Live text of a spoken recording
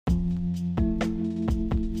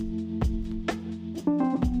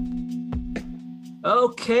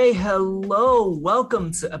Okay, hello.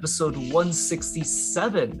 Welcome to episode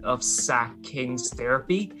 167 of Sack Kings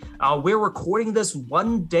Therapy. We're recording this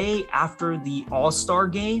one day after the All-Star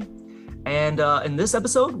game. And in this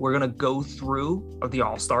episode, we're going to go through the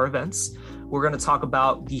All-Star events. We're going to talk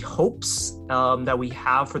about the hopes that we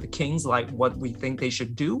have for the Kings, like what we think they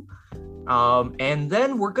should do. And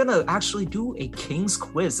then we're going to actually do a Kings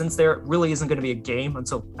quiz since there really isn't going to be a game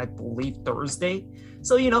until, I believe, Thursday.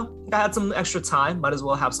 So, I had some extra time, might as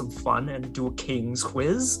well have some fun and do a Kings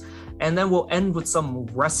quiz. And then we'll end with some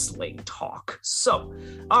wrestling talk. So,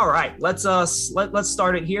 all right, let's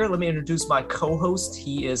start it here. Let me introduce my co-host.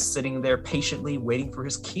 He is sitting there patiently waiting for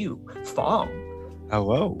his cue. Fong.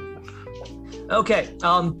 Hello. Okay,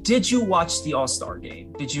 did you watch the All-Star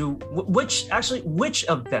game? Which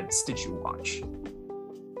events did you watch?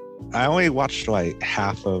 I only watched like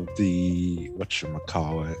half of the,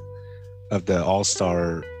 whatchamacallit, of the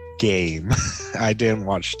All-Star game. I didn't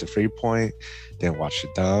watch the 3-point, didn't watch the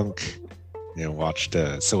dunk, didn't watch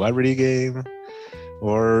the celebrity game,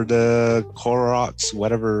 or the Clorox,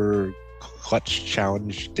 whatever clutch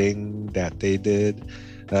challenge thing that they did.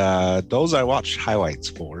 Those I watched highlights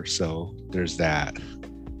for, so there's that.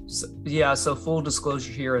 So full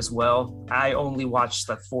disclosure here as well. I only watched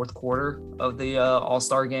the fourth quarter of the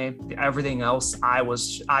All-Star game. Everything else, I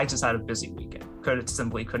just had a busy weekend.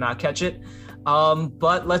 Could not catch it.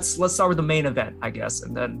 But let's start with the main event, I guess,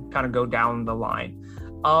 and then kind of go down the line.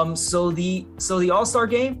 So the All-Star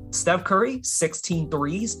game, Steph Curry, 16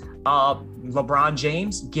 threes, LeBron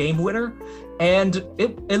James, game winner. And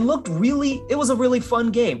it was a really fun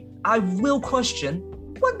game. I will question,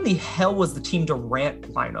 what in the hell was the Team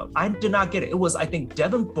Durant lineup? I did not get it. It was, I think,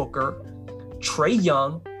 Devin Booker, Trae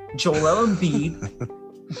Young, Joel Embiid.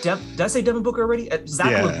 Did I say Devin Booker already?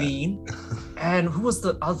 Zach LaVine. And who was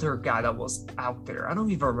the other guy that was out there? I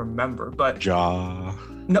don't even remember. But Ja.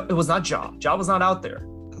 No, it was not Ja. Ja was not out there.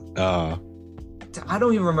 I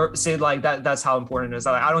don't even remember. Say like that. That's how important it is.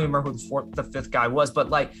 I don't even remember who the fifth guy was.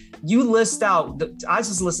 But like I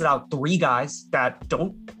just listed out three guys that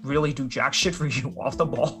don't really do jack shit for you off the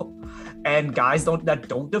ball, and guys that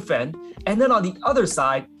don't defend. And then on the other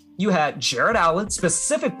side, you had Jared Allen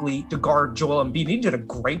specifically to guard Joel Embiid. He did a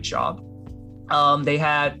great job. They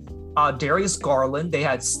had Darius Garland. They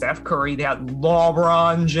had Steph Curry. They had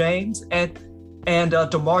LeBron James and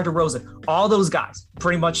DeMar DeRozan. All those guys,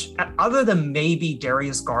 pretty much, other than maybe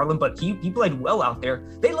Darius Garland, but he played well out there.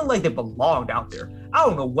 They looked like they belonged out there. I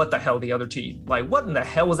don't know what the hell the other team, like what in the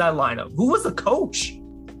hell was that lineup? Who was the coach?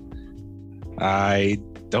 I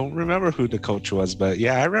don't remember who the coach was, but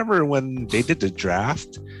yeah, I remember when they did the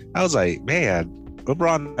draft, I was like, man,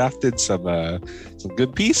 LeBron drafted some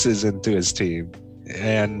good pieces into his team.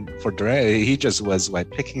 And for Durant, he just was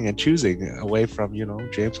like picking and choosing away from,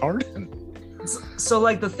 James Harden. So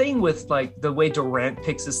like the thing with like the way Durant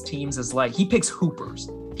picks his teams is like he picks hoopers.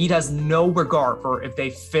 He has no regard for if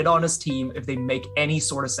they fit on his team, if they make any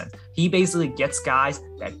sort of sense. He basically gets guys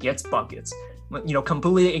that gets buckets,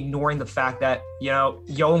 completely ignoring the fact that, you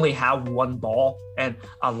only have one ball. And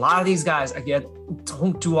a lot of these guys, again,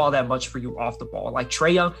 don't do all that much for you off the ball. Like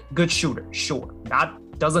Trae Young, good shooter, sure.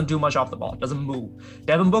 Doesn't do much off the ball, doesn't move.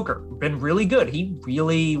 Devin Booker, been really good. He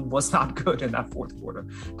really was not good in that fourth quarter.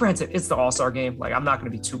 Granted, it's the All-Star game. Like, I'm not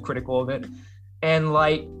going to be too critical of it. And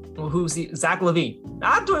like, Zach LaVine,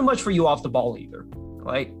 not doing much for you off the ball either.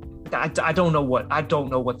 Like, I don't know what that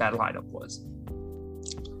lineup was.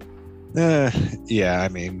 Yeah, I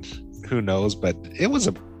mean, who knows? But it was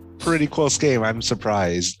a pretty close game. I'm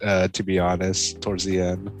surprised, to be honest, towards the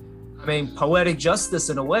end. I mean, poetic justice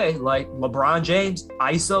in a way, like LeBron James,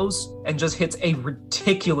 ISOs, and just hits a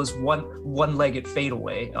ridiculous one-legged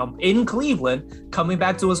fadeaway in Cleveland, coming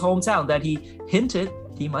back to his hometown that he hinted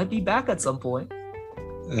he might be back at some point.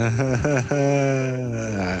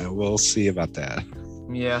 We'll see about that.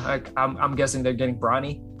 Yeah, I'm guessing they're getting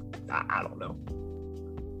Bronny. I don't know.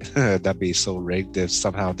 That'd be so rigged if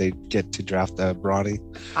somehow they get to draft Bronny.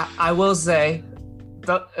 I will say,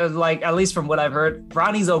 like, at least from what I've heard,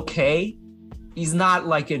 Bronny's okay. He's not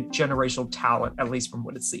like a generational talent, at least from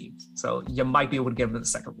what it seems. So you might be able to get him in the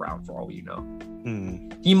second round for all you know.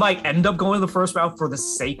 He might end up going to the first round for the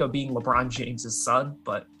sake of being LeBron James's son,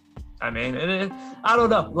 but I mean, I don't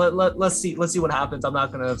know. Let's see what happens. I'm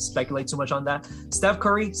not going to speculate too much on that. Steph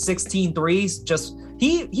Curry, 16 threes. Just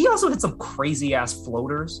he also hit some crazy ass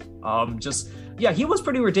floaters. He was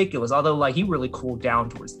pretty ridiculous. Although like he really cooled down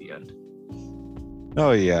towards the end.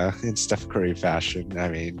 Oh yeah, in Steph Curry fashion. I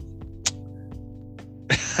mean,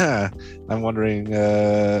 I'm wondering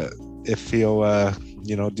if he'll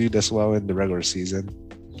do this well in the regular season.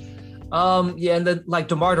 Yeah, and then like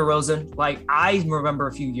DeMar DeRozan, like I remember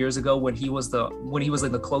a few years ago when he was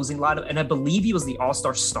in the closing lineup, and I believe he was the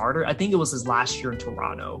All-Star starter. I think it was his last year in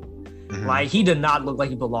Toronto. Mhm. Like he did not look like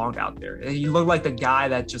he belonged out there. He looked like the guy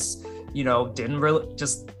that just, didn't really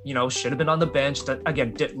just, should have been on the bench. That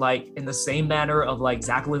again, did like in the same manner of like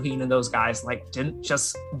Zach LaVine and those guys, like didn't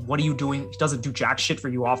just, what are you doing? He doesn't do jack shit for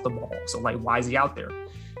you off the ball. So like, why is he out there?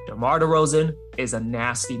 DeMar DeRozan is a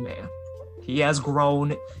nasty man. He has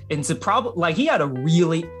grown into like he had a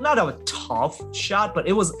really, not a tough shot, but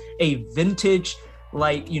it was a vintage,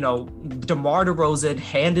 like, DeMar DeRozan,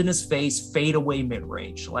 hand in his face, fade away mid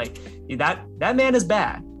range. Like that man is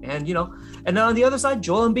bad. And, and then on the other side,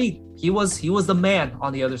 Joel Embiid, he was the man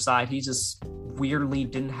on the other side. He just weirdly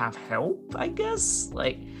didn't have help, I guess.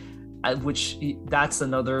 Like, which that's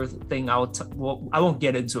another thing I won't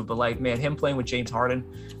get into it, but like, man, him playing with James Harden,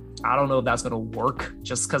 I don't know if that's gonna work.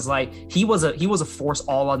 Just because like he was a force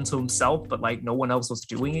all unto himself, but like no one else was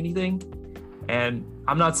doing anything. And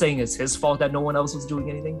I'm not saying it's his fault that no one else was doing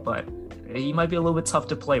anything, but he might be a little bit tough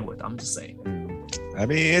to play with. I'm just saying. I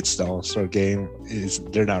mean, it's the All-Star game.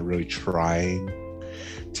 They're not really trying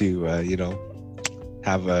to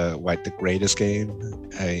have the greatest game.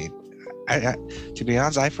 To be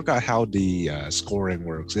honest, I forgot how the scoring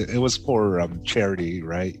works. It was for charity,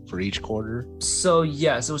 right? For each quarter. So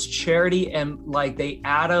yes, it was charity, and like they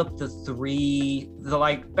add up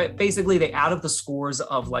basically they add up the scores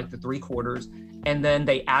of like the 3 quarters, and then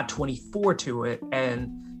they add 24 to it,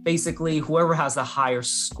 and basically whoever has the higher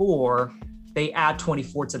score, they add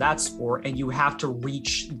 24 to that score, and you have to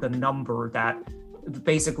reach the number that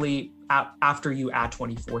basically after you add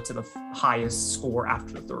 24 to the highest score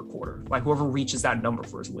after the 3rd quarter. Like whoever reaches that number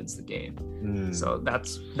first wins the game. So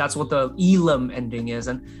that's what the Elam ending is,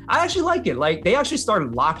 and I actually like it. Like they actually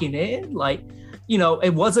started locking in. Like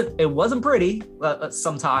it wasn't pretty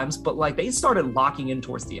sometimes, but like they started locking in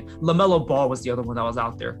towards the end. LaMelo Ball was the other one that was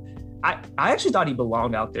out there. I actually thought he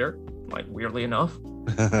belonged out there, like weirdly enough.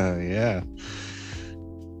 Yeah.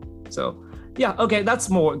 So yeah, okay, that's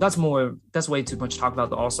way too much to talk about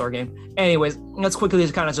the All-Star game. Anyways, let's quickly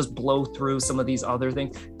kind of just blow through some of these other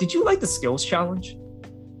things. Did you like the skills challenge?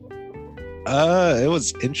 It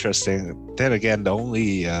was interesting. Then again, the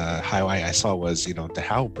only highlight I saw was the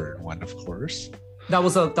Halliburton one, of course. That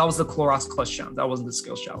was the Clorox clutch challenge. That wasn't the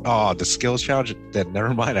skills challenge. Oh, the skills challenge? Then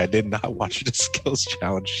never mind. I did not watch the skills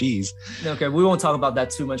challenge. Jeez. Okay, we won't talk about that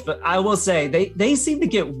too much, but I will say they seem to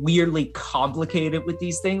get weirdly complicated with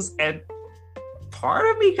these things, and part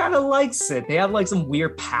of me kind of likes it. They have like some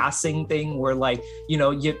weird passing thing where like,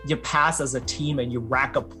 you pass as a team and you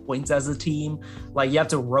rack up points as a team. Like you have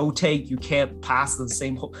to rotate. You can't pass the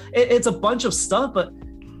same hole. It's a bunch of stuff, but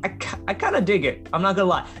I kind of dig it. I'm not gonna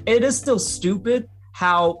lie. It is still stupid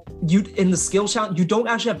how in the skill challenge, you don't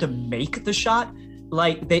actually have to make the shot.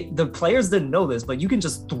 Like the players didn't know this, but you can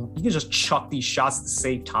just chuck these shots at the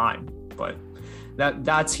same time. But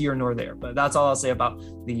that's here nor there, but that's all I'll say about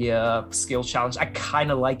the skill challenge. I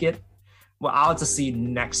kind of like it. Well, I'll have to see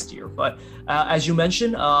next year. But as you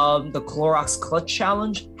mentioned, the Clorox Clutch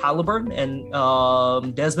Challenge, Halliburton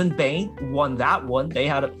and Desmond Bane won that one. They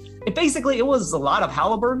had it was a lot of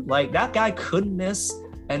Halliburton. Like that guy couldn't miss.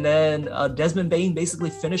 And then Desmond Bane basically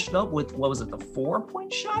finished up with, what was it, the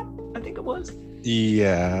 4-point shot? I think it was.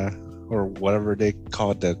 Yeah, or whatever they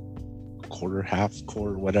called the half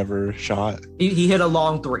court, whatever shot. He hit a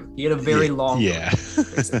long 3. He hit a very long 3,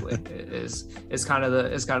 basically. is kind of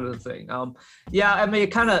the thing. Yeah, I mean,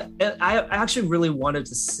 I actually really wanted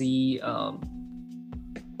to see.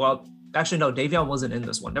 Well, actually, no, Davion wasn't in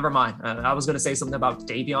this one. Never mind. I was going to say something about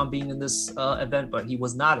Davion being in this event, but he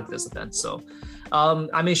was not at this event. So,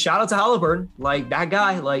 I mean, shout out to Halliburton. Like that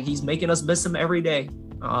guy, like he's making us miss him every day.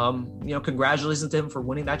 Congratulations to him for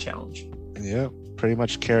winning that challenge. Yeah, pretty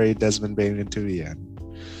much carried Desmond Bane into the end.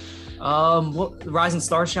 What Rising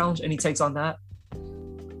Stars Challenge? Any takes on that?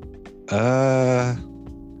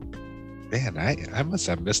 Man, I must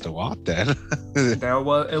have missed a lot then.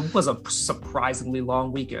 It was a surprisingly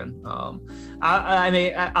long weekend. I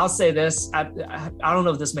mean, I'll say this. I don't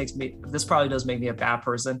know if this probably does make me a bad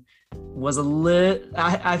person.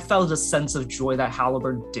 I felt a sense of joy that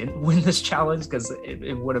Halliburton didn't win this challenge, because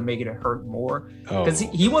it would have made it hurt more. Because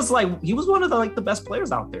he was one of the best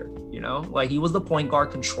players out there. Like he was the point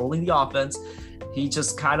guard controlling the offense. He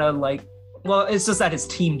just kind of like. Well, it's just that his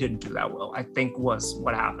team didn't do that well, I think was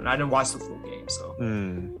what happened. I didn't watch the full game, so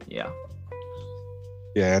yeah.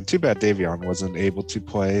 Yeah, and too bad Davion wasn't able to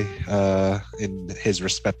play in his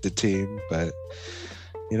respected team. But,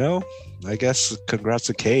 I guess congrats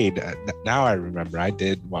to Cade. Now I remember I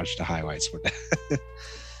did watch the highlights for that.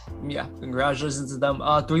 Yeah, congratulations to them.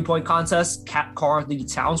 3-point contest, Karl-Anthony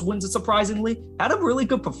Towns wins it surprisingly. Had a really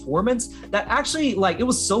good performance that actually, like, it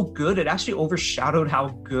was so good, it actually overshadowed how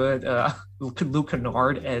good Luke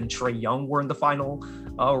Kennard and Trae Young were in the final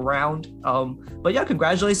round. But yeah,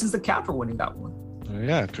 congratulations to Cat for winning that one.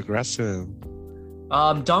 Yeah, congrats to him.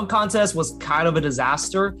 Dunk contest was kind of a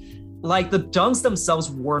disaster. Like, the dunks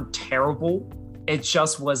themselves weren't terrible. It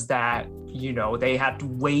just was that, you know, they had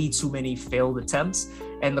way too many failed attempts,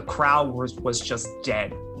 and the crowd was just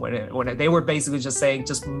dead when they were basically just saying,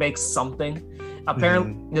 just make something.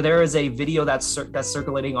 Apparently, there is a video that's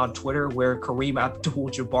circulating on Twitter where Kareem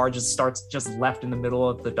Abdul-Jabbar just left in the middle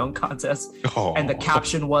of the dunk contest, and the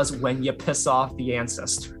caption was, "When you piss off the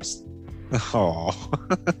ancestors." Oh,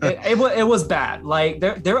 it was bad. Like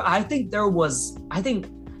I think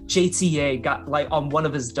JTA got, like, on one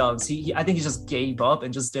of his dunks, I think he just gave up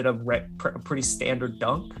and just did a pretty standard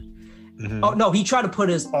dunk. Oh no, he tried to put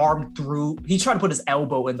his arm through. He tried to put his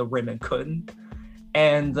elbow in the rim and couldn't.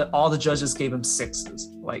 And all the judges gave him 6s.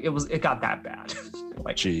 Like, it got that bad.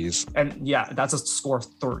 Like, jeez. And yeah, that's a score of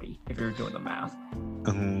 30 if you're doing the math.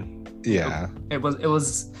 Yeah. It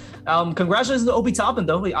was. Congratulations to Obi Toppin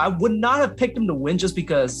though. I would not have picked him to win just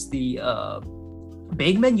because the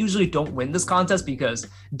big men usually don't win this contest because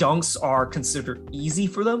dunks are considered easy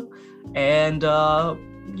for them. And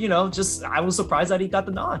you know, just I was surprised that he got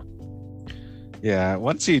the nod. Yeah,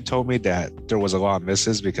 once he told me that there was a lot of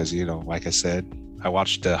misses because, you know, like I said, I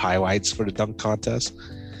watched the highlights for the dunk contest.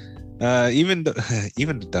 Even the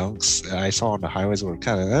dunks I saw on the highlights were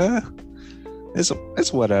kind of,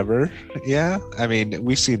 it's whatever. Yeah, I mean,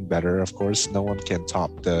 we've seen better, of course. No one can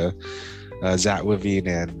top the Zach LaVine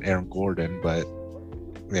and Aaron Gordon, but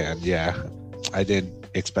man, yeah, I didn't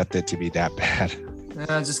expect it to be that bad.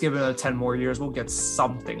 Just give it another 10 more years, we'll get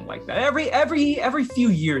something like that. Every few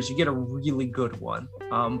years, you get a really good one.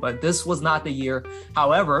 But this was not the year.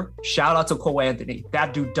 However, shout out to Cole Anthony.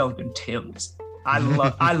 That dude dunked in Tim's. I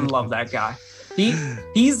love that guy.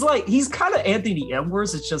 He's kind of Anthony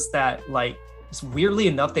Edwards. It's just that, like, it's weirdly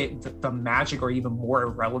enough, the Magic are even more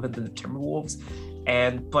irrelevant than the Timberwolves.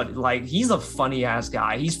 But like, he's a funny ass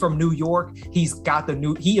guy. He's from New York. He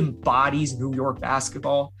embodies New York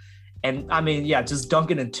basketball. And I mean, yeah, just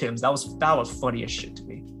dunking in Tim's. That was funny as shit to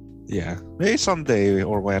me. Yeah, maybe someday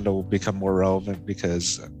Orlando will become more relevant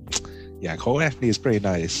because, yeah, Cole Anthony is pretty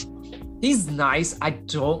nice. He's nice. I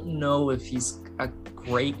don't know if he's a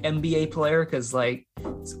great NBA player because, like,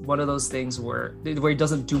 it's one of those things where he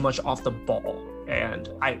doesn't do much off the ball, and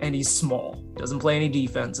he's small, doesn't play any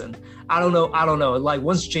defense, and I don't know. Like,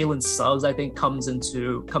 once Jalen Suggs, I think, comes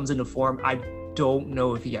into form, I don't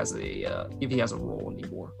know if he has a role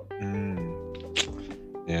anymore.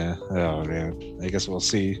 Yeah. Oh man. I guess we'll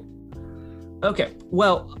see. Okay.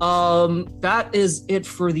 Well, that is it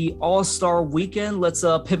for the All-Star weekend. Let's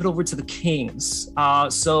pivot over to the Kings.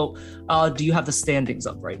 So do you have the standings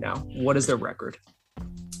up right now? What is their record?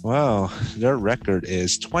 Well, their record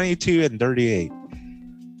is 22-38.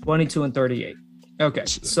 22-38. Okay.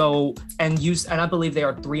 So and I believe they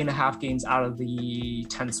are 3.5 games out of the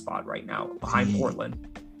 10th spot right now, behind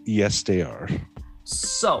Portland. Yes, they are.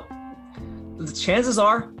 So the chances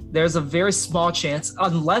are there's a very small chance,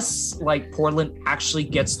 unless, like, Portland actually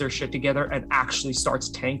gets their shit together and actually starts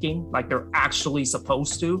tanking like they're actually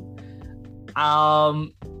supposed to.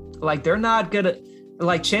 Like, they're not gonna,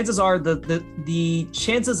 like, chances are the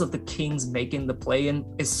chances of the Kings making the play-in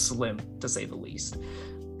is slim, to say the least.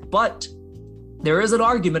 But there is an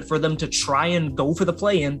argument for them to try and go for the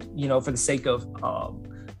play-in, you know, for the sake of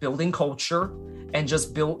building culture and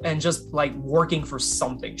just like working for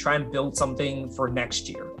something, try and build something for next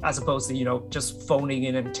year, as opposed to, you know, just phoning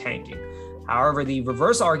in and tanking. However, the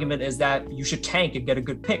reverse argument is that you should tank and get a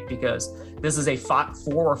good pick because this is a 4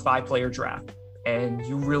 or 5 player draft, and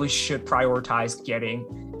you really should prioritize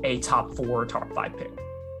getting a top 4 or top 5 pick.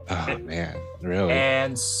 Oh man, really?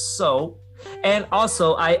 And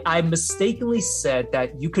also, I mistakenly said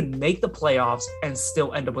that you could make the playoffs and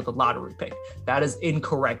still end up with a lottery pick. That is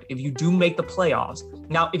incorrect. If you do make the playoffs,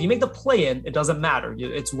 now, if you make the play-in, it doesn't matter.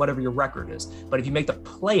 It's whatever your record is. But if you make the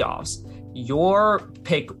playoffs, your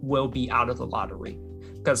pick will be out of the lottery.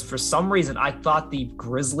 Because for some reason, I thought the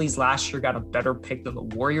Grizzlies last year got a better pick than the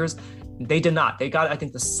Warriors. They did not. They got, I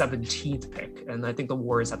think, the 17th pick. And I think the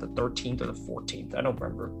Warriors had the 13th or the 14th. I don't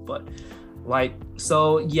remember. But, like,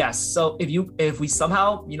 so yes. So if we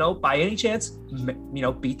somehow, you know, by any chance, you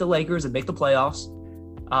know, beat the Lakers and make the playoffs,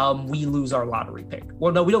 we lose our lottery pick.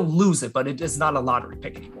 Well, no, we don't lose it, but it is not a lottery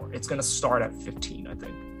pick anymore. It's going to start at 15, I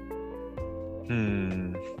think.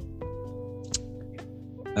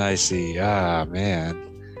 I see. Ah,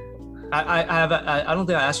 man. I don't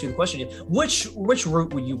think I asked you the question yet. Which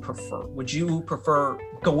route would you prefer? Would you prefer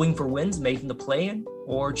going for wins, making the play-in,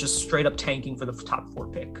 or just straight up tanking for the top 4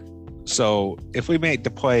 pick? So if we make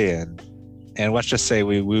the play-in, and let's just say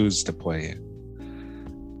we lose the play-in,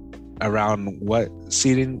 around what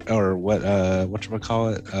seeding or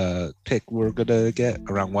pick we're gonna get?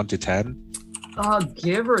 Around 1 to 10?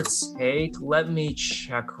 Give or take. Let me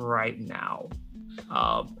check right now.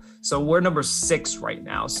 So we're number 6 right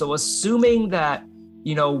now. So assuming that,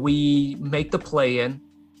 we make the play-in,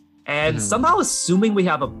 and somehow assuming we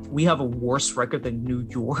have a worse record than New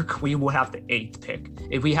York, we would have the 8th pick.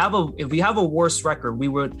 If we have a worse record,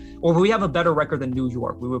 or if we have a better record than New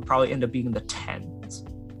York, we would probably end up being the 10th.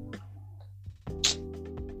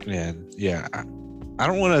 Man, yeah. I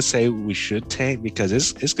don't want to say we should tank because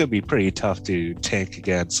it's going to be pretty tough to tank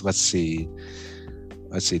against. Let's see.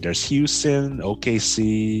 There's Houston,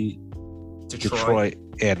 OKC, Detroit,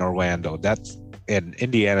 and Orlando. And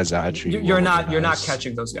Indiana's actually. You're not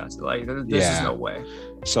catching those guys. Like this is no way.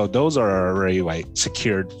 So those are already like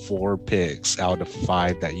secured 4 picks out of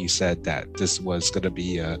 5 that you said that this was going to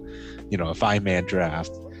be a 5-man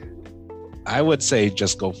draft. I would say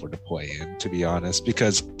just go for the play-in, to be honest,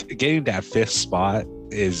 because getting that 5th spot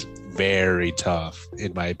is very tough,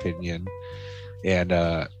 in my opinion. And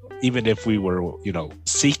even if we were,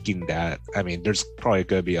 seeking that, I mean, there's probably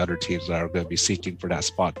going to be other teams that are going to be seeking for that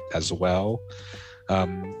spot as well.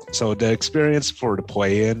 So the experience for the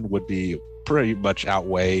play-in would be pretty much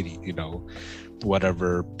outweighed,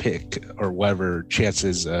 whatever pick or whatever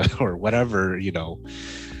chances or whatever,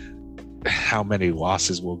 how many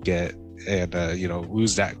losses we'll get and,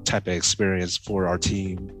 lose that type of experience for our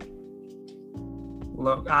team.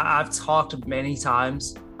 Look, I've talked many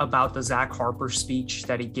times about the Zach Harper speech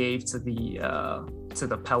that he gave to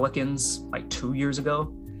the Pelicans like 2 years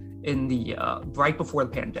ago in the right before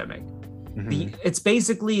the pandemic. Mm-hmm. It's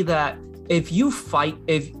basically that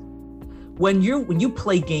when you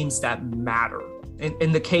play games that matter,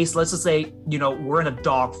 in the case, let's just say, we're in a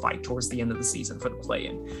dogfight towards the end of the season for the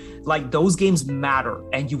play-in, like those games matter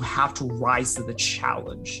and you have to rise to the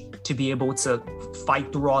challenge to be able to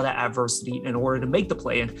fight through all that adversity in order to make the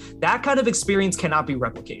play-in. That kind of experience cannot be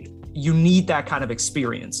replicated. You need that kind of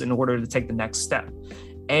experience in order to take the next step.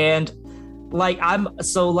 And I'm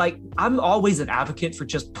always an advocate for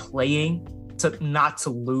just playing to not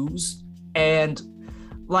to lose. And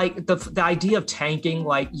like the idea of tanking,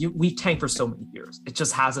 we tanked for so many years. It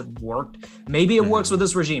just hasn't worked. Maybe it works with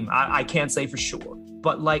this regime. I can't say for sure.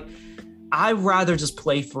 But I'd rather just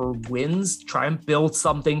play for wins, try and build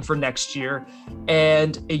something for next year.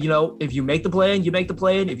 And, if you make the play-in, you make the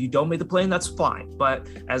play-in. If you don't make the play-in, that's fine. But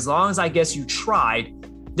as long as I guess you tried,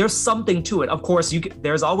 there's something to it. Of course,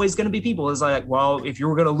 there's always going to be people who's like, well, if you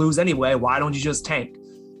were going to lose anyway, why don't you just tank?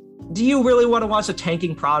 Do you really want to watch a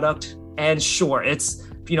tanking product? And sure, it's,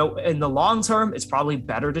 in the long term, it's probably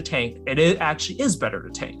better to tank. It actually is better to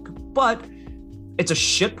tank, but it's a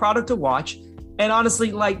shit product to watch. And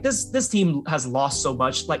honestly, this team has lost so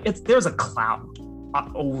much. There's a cloud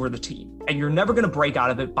over the team, and you're never going to break out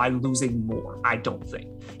of it by losing more. I don't think.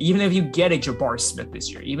 Even if you get a Jabari Smith this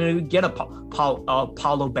year, even if you get a Paulo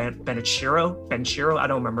Banchero, I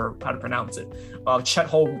don't remember how to pronounce it. Chet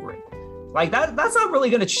Holmgren. That's not really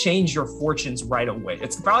going to change your fortunes right away.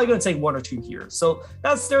 It's probably going to take 1 or 2 years. So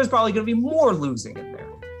there's probably going to be more losing in there.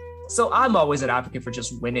 So I'm always an advocate for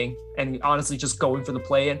just winning and honestly just going for the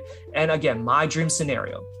play-in. And again, my dream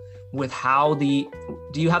scenario with do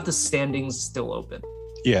you have the standings still open?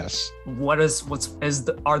 Yes. Are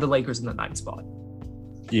the Lakers in the 9th spot?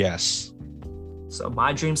 Yes. So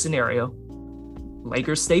my dream scenario,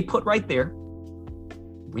 Lakers stay put right there.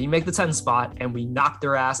 We make the 10th spot and we knock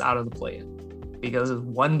their ass out of the play-in because it's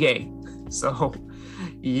 1 game. So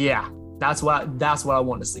yeah, that's what I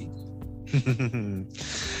want to see.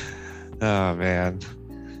 Oh man,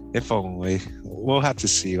 if only. We'll have to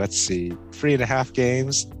see. Let's see. 3.5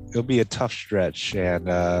 games. It'll be a tough stretch. And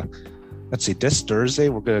let's see. This Thursday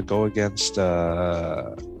we're gonna go against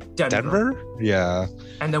Denver. Yeah.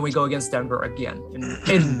 And then we go against Denver again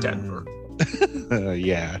in Denver.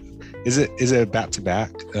 Yeah. Is it back to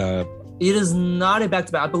back? It is not a back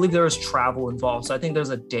to back. I believe there is travel involved, so I think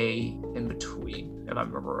there's a day in between, if I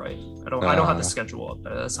remember right. I don't have the schedule up,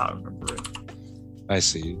 but that's how I remember it. I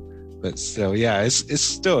see. But still, yeah, it's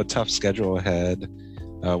still a tough schedule ahead.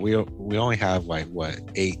 We only have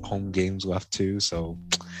 8 home games left too, so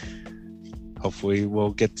hopefully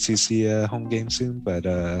we'll get to see a home game soon. But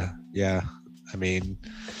yeah, I mean,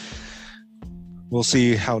 we'll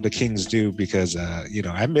see how the Kings do because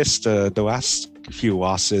I missed the last few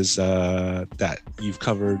losses that you've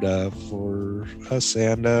covered for us,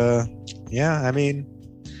 and I mean,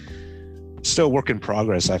 still work in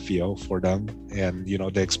progress. I feel for them, and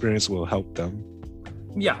the experience will help them.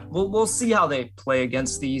 Yeah, we'll see how they play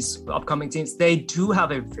against these upcoming teams. They do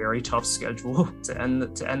have a very tough schedule to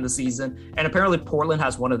end the season, and apparently Portland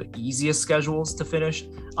has one of the easiest schedules to finish.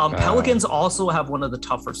 Pelicans also have one of the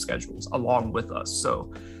tougher schedules along with us,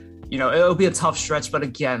 so it'll be a tough stretch. But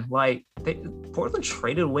again, Portland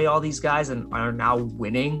traded away all these guys and are now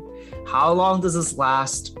winning. How long does this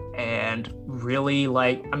last? And really,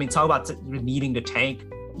 talk about needing to tank.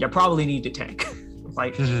 You probably need to tank,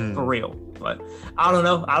 for real. But I don't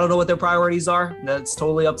know. I don't know what their priorities are. That's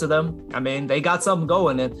totally up to them. I mean, they got something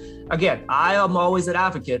going. And again, I am always an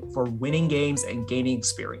advocate for winning games and gaining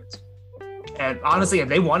experience. And honestly, if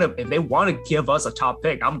they want to give us a top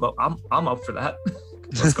pick, I'm up for that.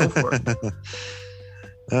 Let's go for it.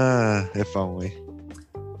 If only.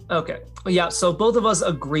 Okay. Yeah. So both of us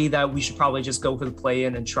agree that we should probably just go for the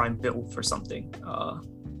play-in and try and build for something.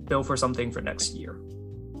 Build for something for next year.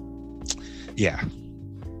 Yeah.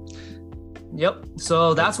 Yep.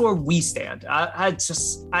 So that's where we stand. I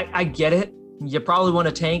get it. You probably want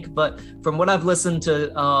to tank, but from what I've listened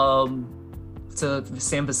to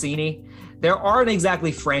Sam Vecenie, there aren't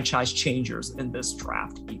exactly franchise changers in this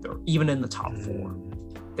draft either, even in the top four.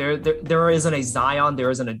 There isn't a Zion, there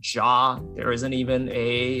isn't a Ja, there isn't even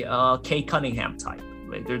a Kay Cunningham type.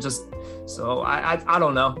 They're just so I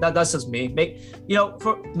don't know. That's just me. Maybe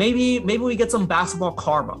we get some basketball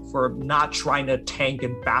karma for not trying to tank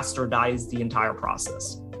and bastardize the entire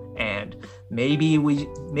process, and maybe we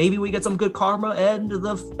get some good karma and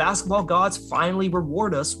the basketball gods finally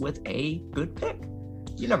reward us with a good pick.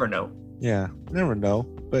 You never know. Yeah, never know.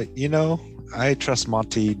 But I trust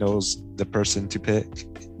Monty knows the person to pick,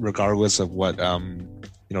 regardless of what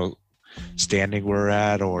standing we're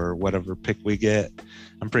at or whatever pick we get.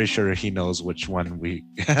 I'm pretty sure he knows which one we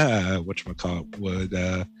whatchamacallit would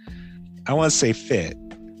I want to say fit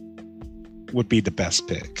would be the best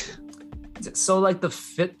pick. So the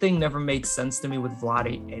fit thing never made sense to me with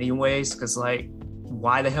Vlade anyways, because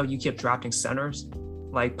why the hell you keep drafting centers?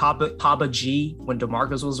 Papa G when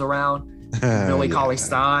DeMarcus was around, Billy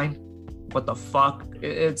Cauley-Stein. What the fuck?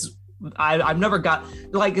 I've never got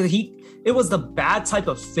it was the bad type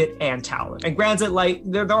of fit and talent. And granted,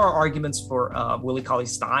 there are arguments for Willie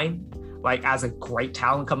Cauley-Stein, as a great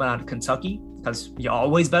talent coming out of Kentucky, because you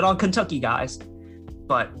always bet on Kentucky guys.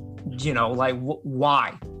 But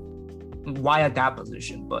why at that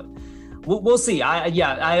position? But we'll see.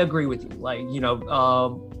 I agree with you.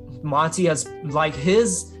 Monty has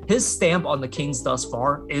his stamp on the Kings thus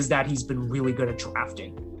far is that he's been really good at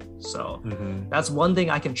drafting. So that's one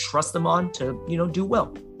thing I can trust him on to, do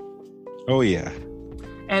well. Oh, yeah.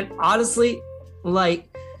 And honestly, James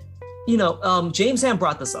Ham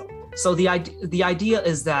brought this up. So the idea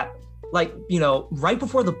is that, right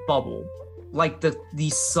before the bubble, the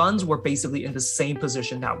Suns were basically in the same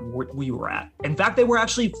position that we were at. In fact, they were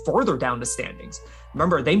actually further down the standings.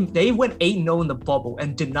 Remember, they went 8-0 in the bubble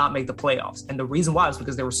and did not make the playoffs. And the reason why was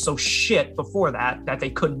because they were so shit before that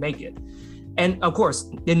they couldn't make it. And of course,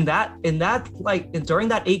 during that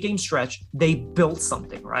 8-game stretch, they built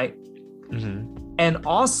something, right? Mm-hmm. And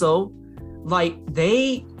also,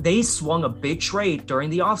 they swung a big trade during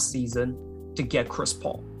the offseason to get Chris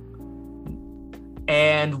Paul.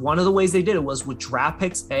 And one of the ways they did it was with draft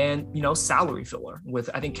picks and, salary filler with,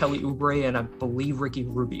 I think, Kelly Oubre and I believe Ricky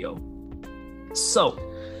Rubio. So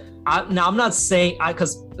I'm not saying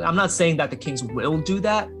that the Kings will do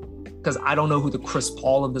that, because I don't know who the Chris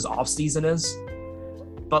Paul of this offseason is.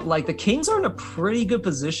 But the Kings are in a pretty good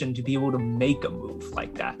position to be able to make a move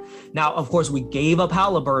like that. Now, of course, we gave up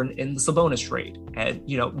Halliburton in the Sabonis trade, and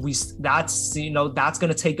that's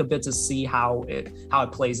going to take a bit to see how it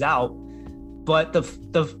plays out. But the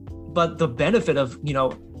benefit of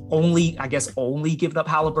only giving up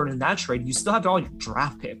Halliburton in that trade, you still have all your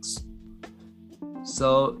draft picks.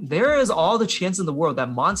 So there is all the chance in the world that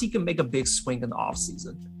Monty can make a big swing in the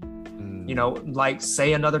offseason.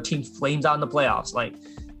 Say another team flames out in the playoffs.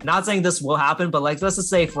 Not saying this will happen, but let's just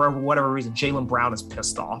say for whatever reason, Jaylen Brown is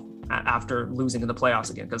pissed off after losing in the playoffs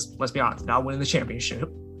again, because let's be honest, not winning the championship.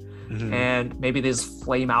 Mm-hmm. And maybe they just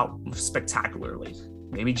flame out spectacularly.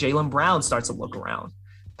 Maybe Jaylen Brown starts to look around.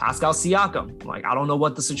 Pascal Siakam, I don't know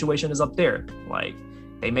what the situation is up there.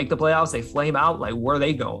 They make the playoffs, they flame out. Where are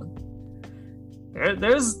they going?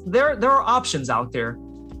 There are options out there.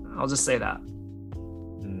 I'll just say that.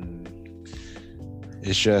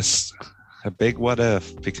 It's just a big what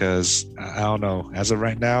if, because I don't know. As of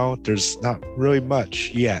right now, there's not really much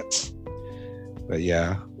yet. But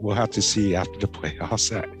yeah, we'll have to see after the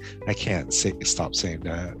playoffs. I can't stop saying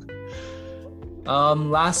that.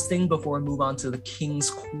 Last thing before we move on to the Kings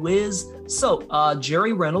quiz. So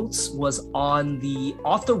Jerry Reynolds was on the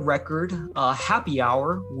off the record happy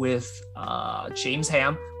hour with James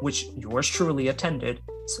Ham, which yours truly attended.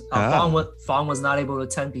 Fong was not able to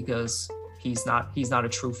attend because he's not a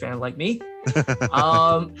true fan like me.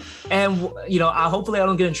 And hopefully I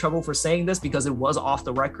don't get in trouble for saying this because it was off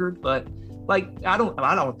the record, but like I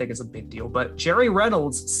don't think it's a big deal. But Jerry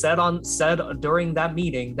Reynolds said during that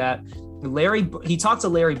meeting that he talked to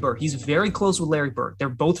Larry Bird. He's very close with Larry Bird. They're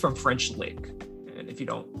both from French Lick. And if you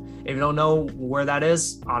don't know where that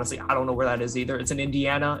is, honestly, I don't know where that is either. It's in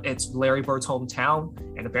Indiana. It's Larry Bird's hometown.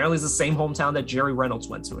 And apparently it's the same hometown that Jerry Reynolds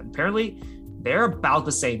went to. And apparently they're about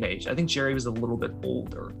the same age. I think Jerry was a little bit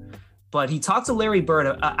older. But he talked to Larry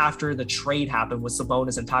Bird after the trade happened with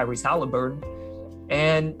Sabonis and Tyrese Halliburton.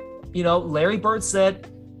 And, Larry Bird said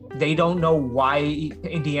they don't know why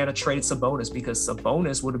Indiana traded Sabonis, because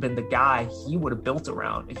Sabonis would have been the guy he would have built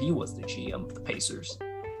around if he was the GM of the Pacers.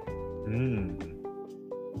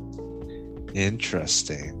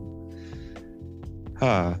 Interesting.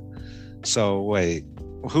 Huh. So wait,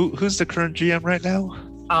 who's the current GM right now?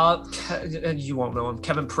 You won't know him.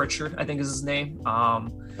 Kevin Pritchard, I think is his name.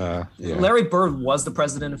 Yeah. Larry Bird was the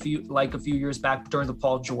president a few years back during the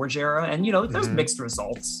Paul George era, and there's mixed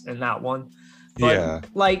results in that one. But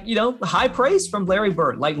high praise from Larry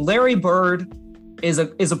Bird. Like Larry Bird is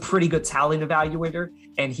a pretty good talent evaluator,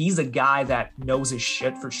 and he's a guy that knows his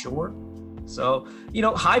shit for sure. So,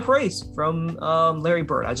 high praise from Larry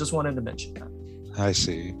Bird. I just wanted to mention that. I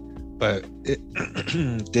see. But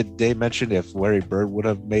did they mention if Larry Bird would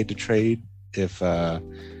have made the trade if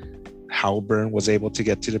Halliburton was able to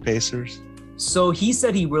get to the Pacers? So he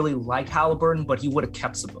said he really liked Halliburton, but he would have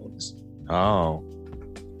kept Sabonis. Oh.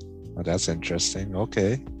 Well, that's interesting.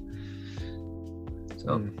 Okay.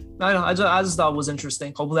 So I just thought it was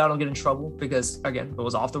interesting. Hopefully I don't get in trouble because, again, it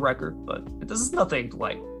was off the record, but this is nothing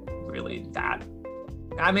like really that.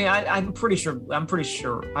 I mean, I'm pretty sure.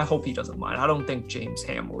 I hope he doesn't mind. I don't think James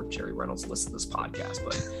Ham or Jerry Reynolds listen to this podcast,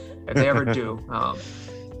 but if they ever do,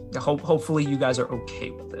 hopefully you guys are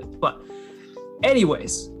okay with it. But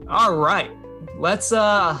anyways, all right, let's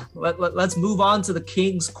move on to the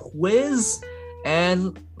Kings quiz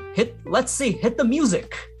and hit the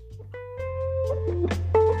music.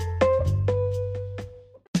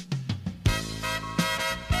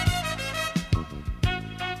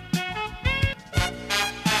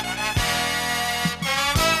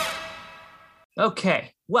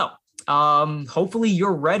 Okay, well, hopefully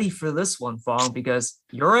you're ready for this one, Fong, because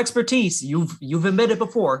your expertise, you've admitted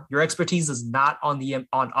before, your expertise is not on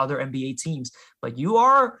other NBA teams, but you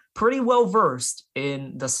are pretty well versed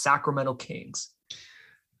in the Sacramento Kings.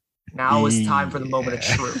 Now is time for the moment of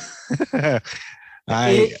truth.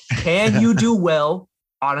 Can you do well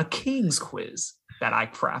on a Kings quiz that I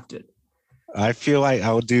crafted? I feel like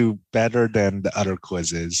I'll do better than the other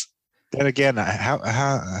quizzes. Then again,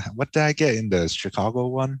 what did I get in the Chicago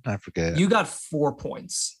one? I forget. You got 4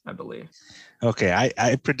 points, I believe. Okay,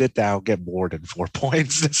 I predict that I'll get more than 4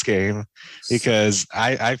 points this game because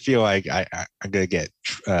I feel like I'm gonna get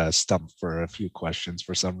stumped for a few questions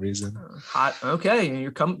for some reason. Hot. Okay,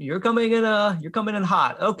 you're coming in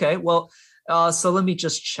hot. Okay, well, so let me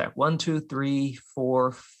just check. 1, 2, 3,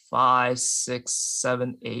 4, 5, 6,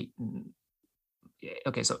 7, 8.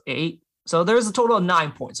 Okay, so 8. So there's a total of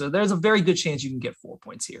 9 points. So there's a very good chance you can get 4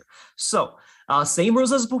 points here. So same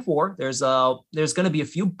rules as before. There's going to be a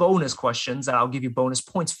few bonus questions that I'll give you bonus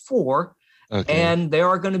points for. Okay. And there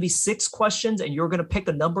are going to be 6 questions, and you're going to pick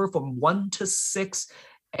a number from 1 to 6.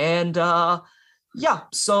 And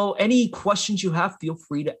so any questions you have, feel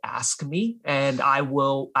free to ask me, and I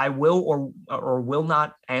will or will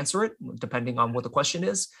not answer it depending on what the question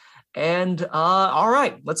is. And all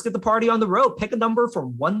right, let's get the party on the road. Pick a number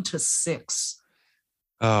from 1 to 6.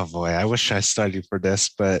 Oh boy, I wish I studied for this,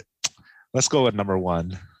 but let's go with number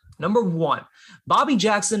 1. Number 1, Bobby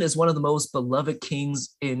Jackson is one of the most beloved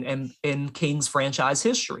Kings in Kings franchise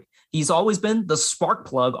history. He's always been the spark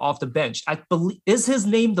plug off the bench. I believe, is his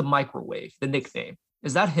name the Microwave, the nickname?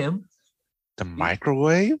 Is that him? The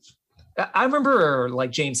Microwave? I remember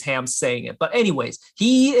like James Ham saying it, but anyways,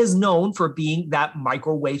 he is known for being that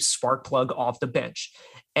microwave spark plug off the bench.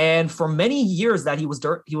 And for many years that he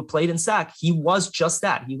played in SAC, he was just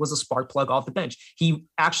that. He was a spark plug off the bench. He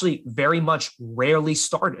actually very much rarely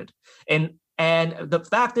started. And the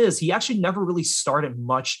fact is, he actually never really started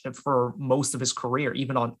much for most of his career,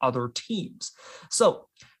 even on other teams. So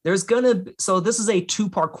So this is a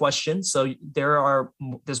two-part question. So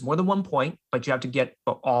there's more than 1 point, but you have to get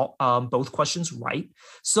both questions right.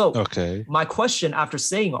 So Okay. my question after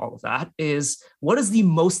saying all of that is, what is the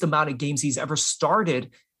most amount of games he's ever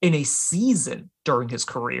started in a season during his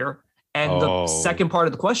career? And the second part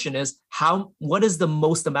of the question is, what is the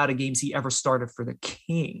most amount of games he ever started for the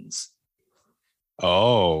Kings?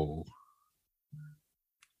 Oh.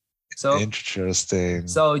 So interesting.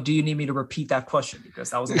 So do you need me to repeat that question? Because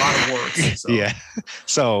that was a lot of words. So. Yeah.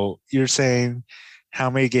 So you're saying how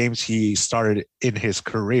many games he started in his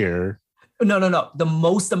career? No. The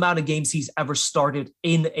most amount of games he's ever started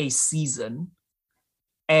in a season,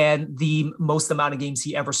 and the most amount of games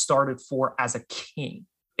he ever started for as a King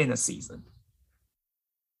in a season.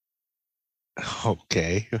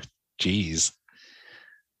 Okay. Jeez.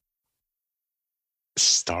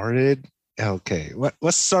 Started. Okay.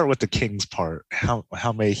 Let's start with the Kings part. How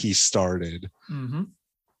many he started? Mm-hmm.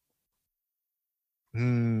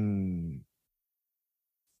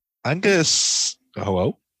 I'm gonna.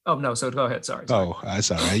 Hello. Oh no. So go ahead. Sorry. Oh, I'm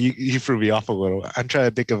sorry. You threw me off a little. I'm trying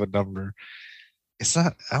to think of a number. It's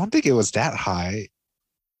not. I don't think it was that high.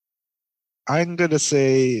 I'm gonna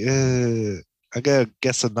say. I'm gonna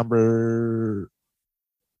guess a number.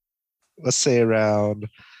 Let's say around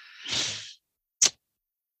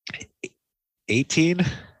 18.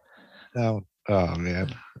 Oh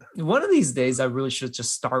man. One of these days, I really should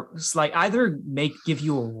just start. It's like either give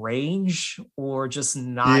you a range, or just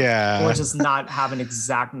not, or just not have an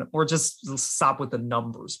exact, or just stop with the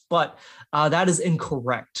numbers. But that is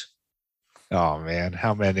incorrect. Oh man,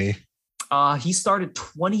 how many? He started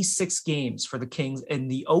 26 games for the Kings in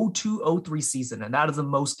the 02-03 season, and that is the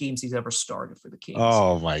most games he's ever started for the Kings.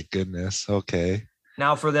 Oh my goodness. Okay.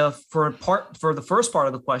 Now for the first part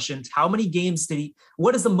of the question, how many games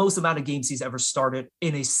what is the most amount of games he's ever started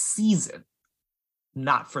in a season,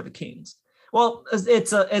 not for the Kings? Well,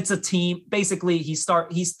 it's a team. Basically, he's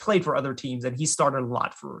played for other teams, and he started a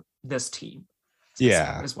lot for this team.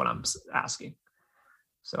 Yeah. Is what I'm asking.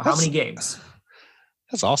 So how many games?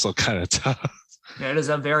 That's also kind of tough. Yeah, it is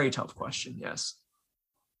a very tough question, yes.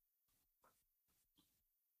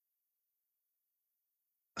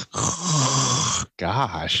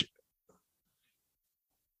 Gosh.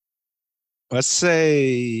 Let's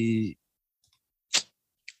say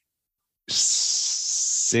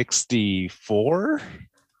 64.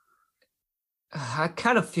 I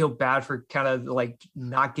kind of feel bad for kind of like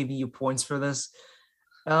not giving you points for this.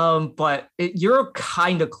 But you're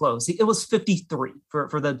kind of close. It was 53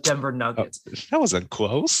 for the Denver Nuggets. That wasn't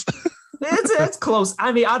close. it's close.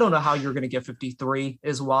 I mean, I don't know how you're going to get 53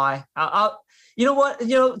 is why. You know what?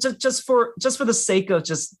 Just for the sake of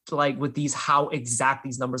just like with these, how exact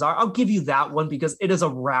these numbers are, I'll give you that one because it is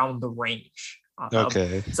around the range.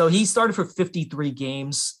 Okay. So he started for 53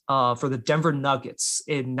 games for the Denver Nuggets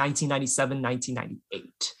in 1997,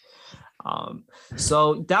 1998.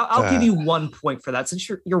 So I'll give you 1 point for that since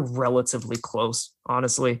you're relatively close,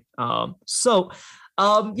 honestly. So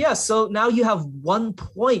now you have 1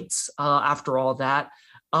 point after all that.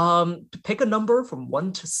 Pick a number from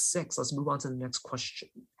 1 to 6. Let's move on to the next question.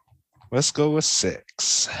 Let's go with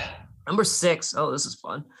 6. Number 6. Oh, this is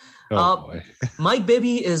fun. Boy. Mike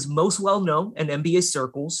Bibby is most well known in NBA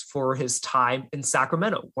circles for his time in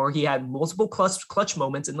Sacramento, where he had multiple clutch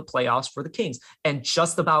moments in the playoffs for the Kings and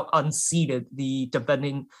just about unseated the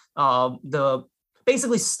defending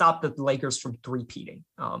basically stopped the Lakers from three-peating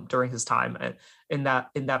during his time in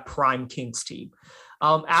that prime Kings team.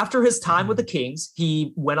 After his time with the Kings,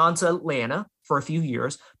 he went on to Atlanta for a few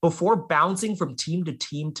years before bouncing from team to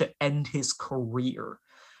team to end his career.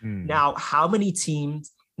 Now, how many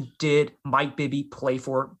teams did Mike Bibby play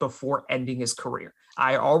for before ending his career?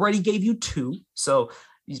 I already gave you 2. So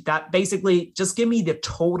that basically just give me the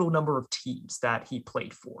total number of teams that he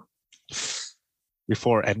played for.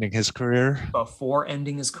 Before ending his career? Before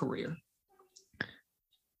ending his career.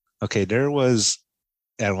 Okay, there was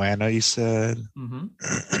Atlanta, you said.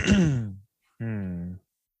 Mm-hmm.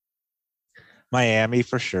 Miami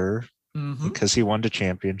for sure. Mm-hmm. Because he won the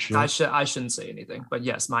championship. I shouldn't say anything, but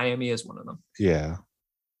yes, Miami is one of them. Yeah.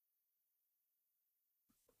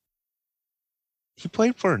 He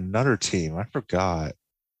played for another team. I forgot.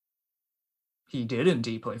 He did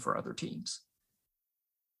indeed play for other teams.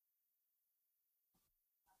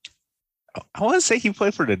 I want to say he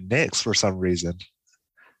played for the Knicks for some reason.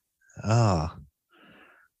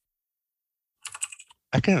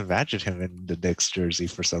 I can imagine him in the Knicks jersey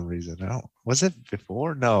for some reason. Was it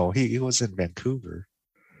before? No, he was in Vancouver.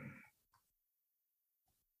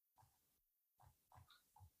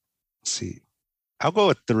 Let's see. I'll go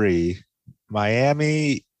with 3.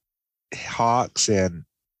 Miami, Hawks, and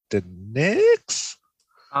The Knicks?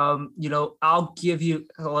 I'll give you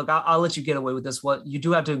look. I'll let you get away with this one. You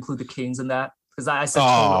do have to include the Kings in that because I said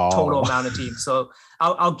total amount of teams. So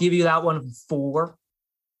I'll give you that one 4.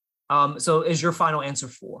 So is your final answer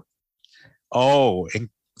 4? Oh, and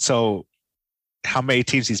so how many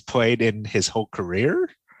teams he's played in his whole career?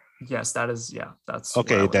 Yes, that is. Yeah, that's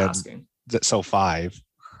okay. What I was Then asking. so 5.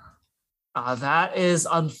 That is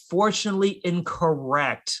unfortunately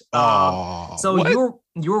incorrect. So what?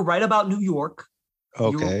 you were right about New York.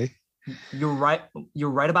 Okay. You're right.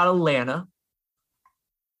 You're right about Atlanta,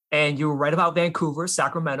 and you were right about Vancouver,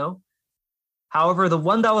 Sacramento. However, the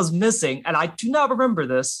one that was missing, and I do not remember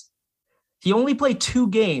this, he only played 2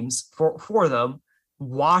 games for them.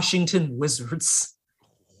 Washington Wizards.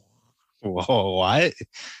 Whoa! What?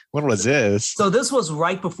 When was this? So this was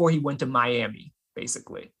right before he went to Miami,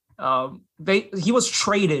 basically. He was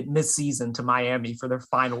traded mid-season to Miami for their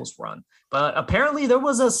finals run, but apparently there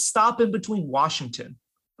was a stop in between Washington.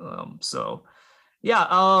 You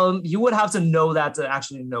would have to know that to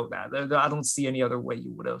actually know that. I don't see any other way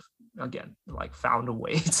you would have found a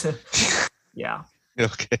way to. Yeah.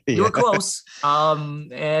 Okay. You were close.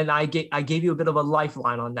 And I gave you a bit of a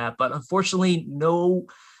lifeline on that, but unfortunately, no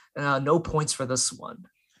points for this one.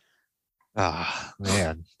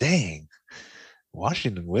 Man, dang.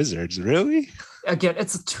 Washington Wizards, really? Again,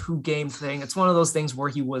 it's a 2-game thing. It's one of those things where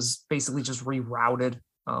he was basically just rerouted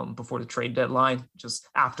before the trade deadline, just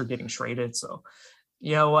after getting traded. So,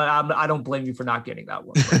 you know what? I don't blame you for not getting that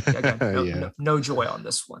one. But again, no joy on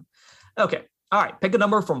this one. Okay. All right. Pick a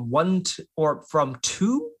number from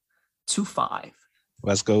 2 to 5.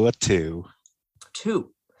 Let's go with 2.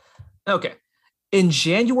 2. Okay. In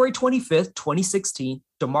January 25th, 2016,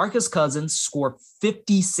 DeMarcus Cousins scored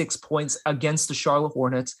 56 points against the Charlotte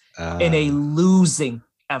Hornets in a losing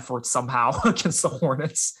effort somehow against the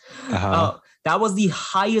Hornets. That was the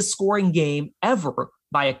highest scoring game ever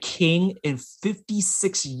by a King in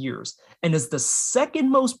 56 years and is the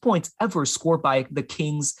second most points ever scored by the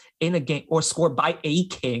Kings in a game or scored by a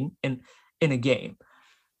King in a game.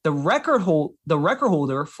 The record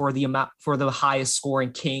holder for the highest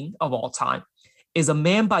scoring King of all time is a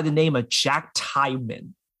man by the name of Jack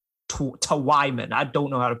Twyman. I don't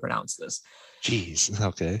know how to pronounce this. Jeez.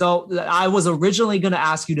 Okay. So I was originally going to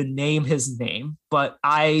ask you to name his name, but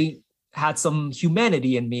I had some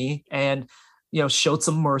humanity in me and, showed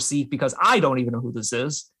some mercy because I don't even know who this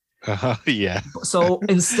is. Yeah. So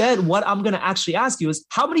instead, what I'm going to actually ask you is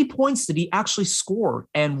how many points did he actually score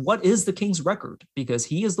and what is the Kings record? Because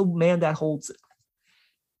he is the man that holds it.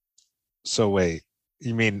 So wait,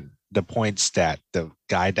 you mean the points that the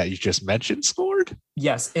guy that you just mentioned scored?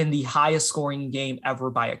 Yes, in the highest scoring game ever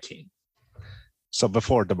by a King. So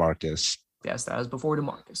before DeMarcus. Yes, that was before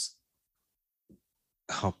DeMarcus.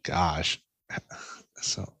 Oh gosh.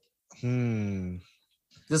 So,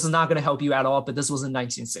 This is not going to help you at all, but this was in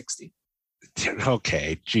 1960.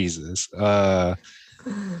 Okay, Jesus. Man.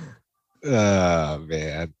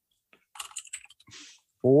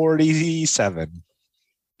 47.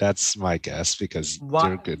 That's my guess because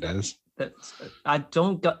your goodness. I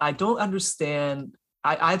don't understand.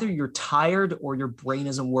 Either you're tired or your brain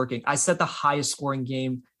isn't working. I said the highest scoring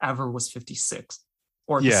game ever was 56,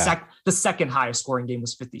 or the second highest scoring game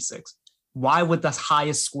was 56. Why would the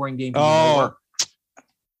highest scoring game be lower?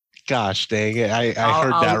 Gosh dang it! I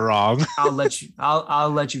heard that wrong. I'll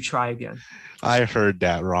let you try again. I heard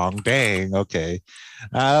that wrong. Dang. Okay.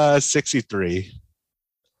 63.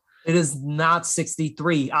 It is not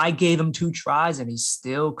 63. I gave him 2 tries and he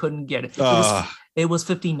still couldn't get it. It was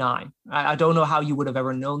 59. I don't know how you would have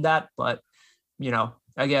ever known that, but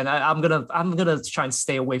again, I'm gonna try and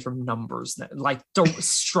stay away from numbers, like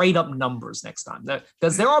straight up numbers next time,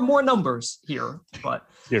 because there are more numbers here. But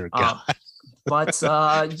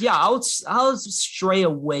I'll stray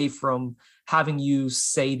away from having you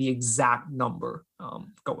say the exact number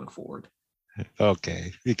going forward.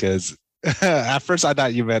 Okay, because at first I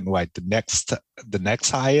thought you meant like the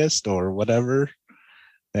next highest or whatever.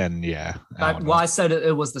 And I said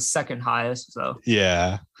it was the second highest. So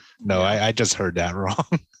I just heard that wrong.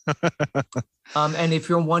 And if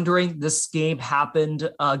you're wondering, this game happened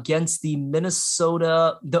against the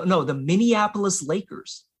Minneapolis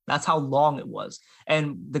Lakers. That's how long it was.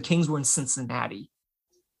 And the Kings were in Cincinnati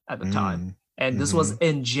at the time. And this was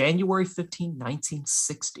in January 15,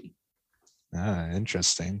 1960.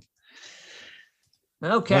 Interesting.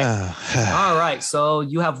 Okay. All right. So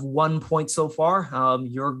you have 1 point so far.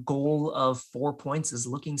 Your goal of 4 points is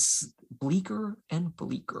looking bleaker and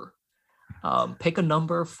bleaker. Pick a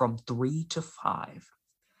number from 3 to 5.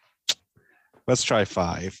 Let's try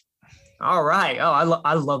 5. All right. Oh,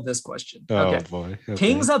 I love this question. Oh Okay. boy. Okay.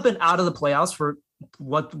 Kings have been out of the playoffs for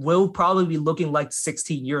what will probably be looking like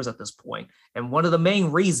 16 years at this point. And one of the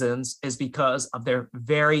main reasons is because of their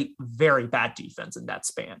very, very bad defense in that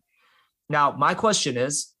span. Now, my question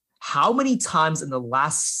is, how many times in the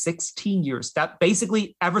last 16 years, that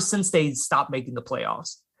basically ever since they stopped making the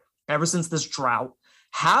playoffs, ever since this drought,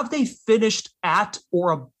 have they finished at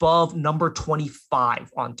or above number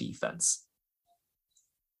 25 on defense?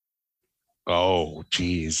 Oh,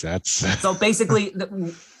 geez, that's So basically,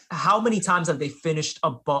 how many times have they finished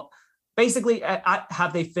above? Basically,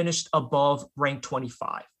 have they finished above rank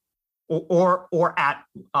 25 or at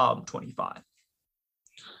 25?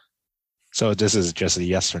 so. This is just a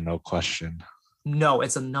yes or no question. No,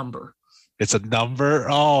 it's a number. It's a number.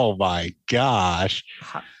 Oh my gosh.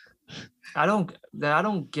 I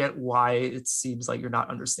don't get why it seems like you're not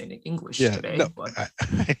understanding English today. No, But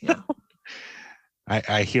yeah.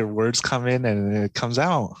 I hear words come in and it comes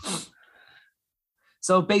out.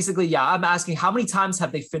 So basically, yeah, I'm asking how many times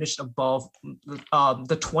have they finished above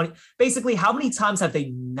the 20? Basically, how many times have they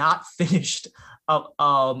not finished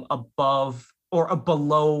above or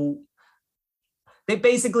below? They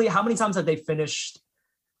basically, how many times have they finished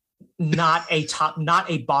not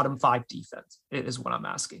a bottom 5 defense? Is what I'm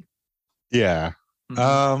asking. Yeah.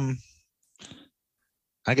 Mm-hmm.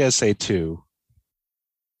 I gotta say 2.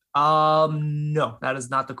 No, that is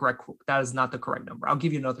not the correct number. I'll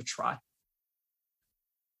give you another try.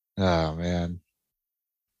 Oh man.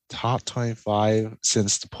 Top 25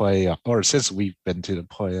 since the play or since we've been to the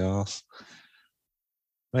playoffs.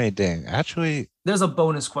 Wait, dang. Actually, there's a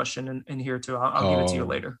bonus question in here too. I'll give it to you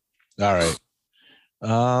later. All right.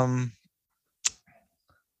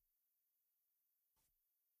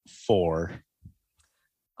 4.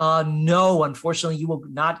 No, unfortunately, you will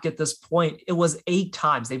not get this point. It was 8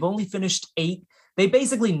 times. They've only finished 8. They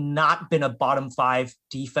basically not been a bottom 5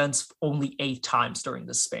 defense only 8 times during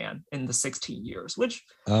the span in the 16 years, which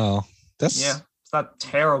that's it's not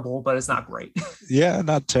terrible, but it's not great. Yeah,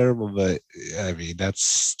 not terrible, but I mean that's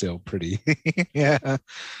still pretty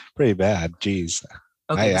pretty bad. Jeez.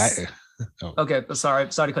 Okay. Okay, sorry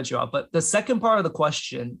to cut you off, but the second part of the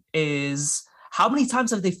question is how many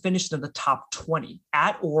times have they finished in the top 20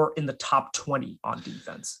 at or in the top 20 on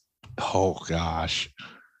defense? Oh gosh.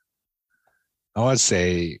 I would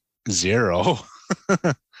say 0.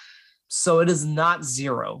 So it is not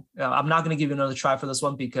 0. I'm not going to give you another try for this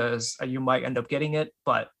one because you might end up getting it,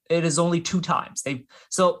 but it is only 2 times.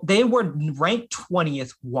 They were ranked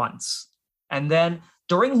 20th once. And then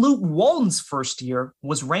during Luke Walton's first year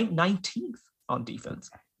was ranked 19th on defense.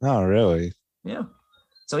 Oh, really? Yeah.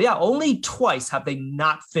 So yeah, only twice have they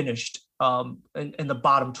not finished in the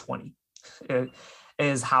bottom 20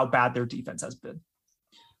 is how bad their defense has been.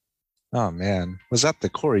 Oh man. Was that the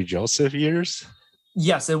Corey Joseph years?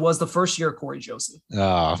 Yes, it was the first year of Corey Joseph.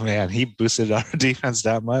 Oh man, he boosted our defense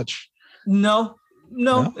that much? No.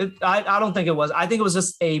 I don't think it was. I think it was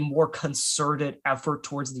just a more concerted effort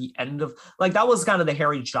towards the end of that was kind of the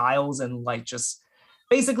Harry Giles and just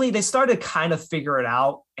basically they started to kind of figure it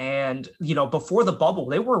out. And, before the bubble,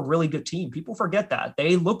 they were a really good team. People forget that.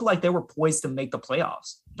 They looked like they were poised to make the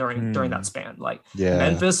playoffs during that span.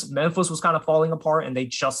 Memphis was kind of falling apart and they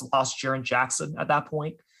just lost Jaren Jackson at that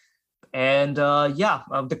point. And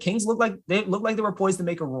the Kings looked like they were poised to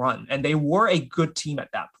make a run, and they were a good team at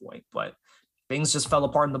that point, but things just fell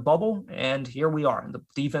apart in the bubble, and here we are. And the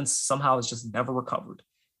defense somehow has just never recovered.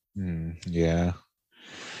 Yeah,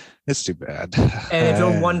 it's too bad. And if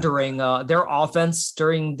you're wondering, their offense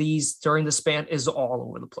during the span is all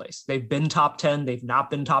over the place. They've been top 10, they've not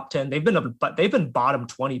been top 10. They've been bottom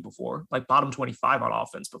 20 before, bottom 25 on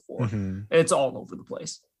offense before. Mm-hmm. It's all over the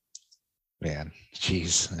place. Man,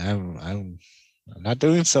 geez, I'm not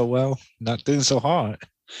doing so well, not doing so hard.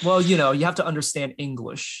 Well, you have to understand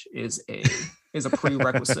English is a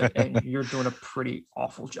prerequisite, and you're doing a pretty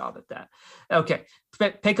awful job at that. Okay,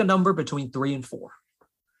 pick a number between 3 and 4.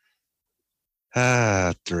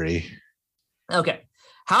 3. Okay,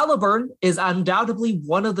 Halliburton is undoubtedly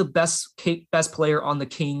one of the best player on the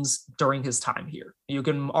Kings during his time here. You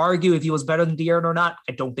can argue if he was better than De'Aaron or not.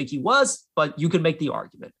 I don't think he was, but you can make the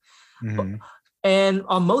argument. Mm-hmm. And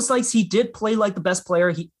on most nights, he did play like the best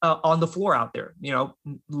player on the floor out there.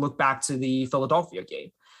 Look back to the Philadelphia game.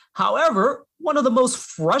 However, one of the most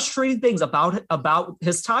frustrating things about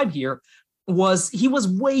his time here was he was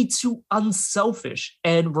way too unselfish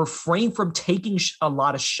and refrained from taking a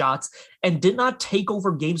lot of shots and did not take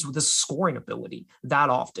over games with his scoring ability that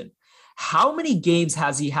often. How many games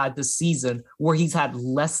has he had this season where he's had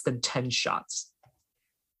less than 10 shots?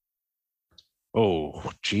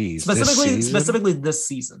 Oh, geez. Specifically this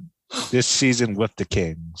season. This season with the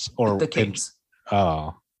Kings. Or with the Kings.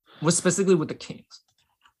 Oh. Specifically with the Kings.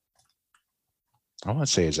 I want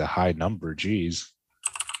to say it's a high number. Geez.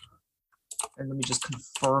 And let me just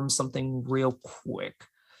confirm something real quick.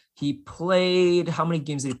 He played, how many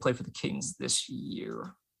games did he play for the Kings this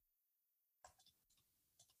year?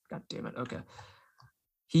 God damn it. Okay.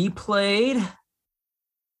 He played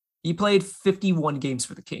 51 games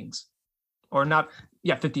for the Kings. Or not,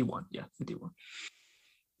 51. Yeah, 51.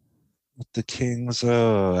 With the Kings,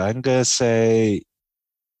 I'm going to say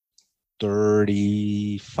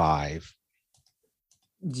 35.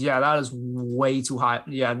 Yeah, that is way too high.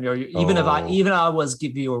 Yeah, even if I was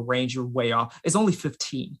giving you a range, you're way off. It's only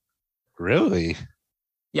 15. Really?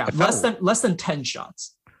 Yeah, less than 10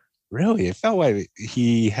 shots. Really? It felt like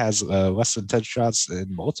he has less than 10 shots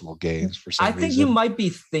in multiple games for some reason. I think you might be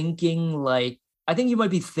thinking like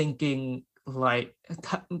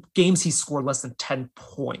games he scored less than 10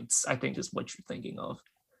 points, I think is what you're thinking of.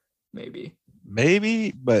 Maybe,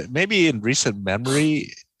 but maybe in recent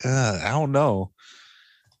memory, I don't know.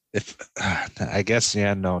 If I guess,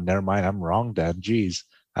 no, never mind. I'm wrong then. Jeez.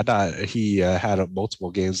 I thought he had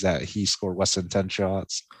multiple games that he scored less than 10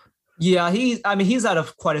 shots. Yeah, he's out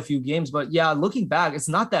of quite a few games, but yeah, looking back, it's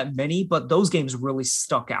not that many, but those games really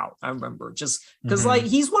stuck out. I remember just because like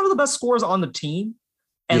he's one of the best scorers on the team.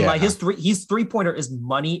 And like his three-pointer is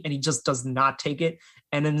money and he just does not take it.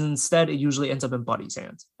 And then instead it usually ends up in Buddy's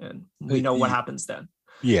hands. And we know what happens then.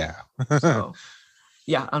 Yeah. So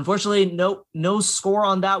yeah, unfortunately, no score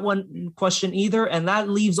on that one question either. And that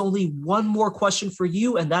leaves only one more question for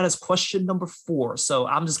you, and that is question number 4. So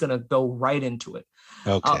I'm just going to go right into it.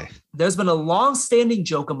 Okay. There's been a long-standing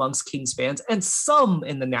joke amongst Kings fans and some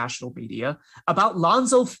in the national media about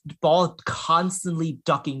Lonzo Ball constantly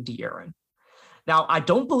ducking De'Aaron. Now, I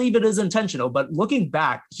don't believe it is intentional, but looking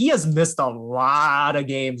back, he has missed a lot of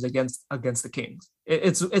games against the Kings.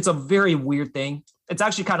 It's a very weird thing. It's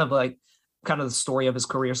actually kind of the story of his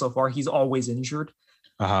career so far. He's always injured.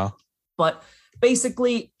 But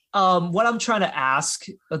basically, what I'm trying to ask,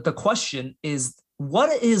 the question is,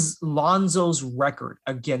 what is Lonzo's record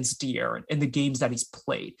against De'Aaron in the games that he's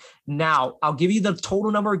played? Now, I'll give you the total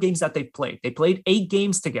number of games that they played. They played 8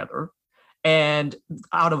 games together, and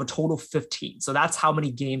out of a total of 15. So that's how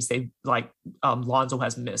many games Lonzo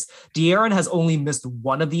has missed. De'Aaron has only missed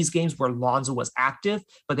one of these games where Lonzo was active,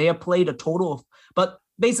 but they have played a total of, but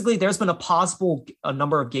basically there's been the possible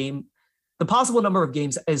number of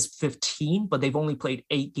games is 15, but they've only played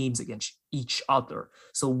 8 games against each other.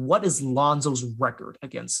 So what is Lonzo's record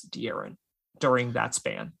against De'Aaron during that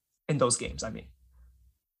span in those games? I mean,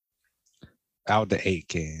 out of the 8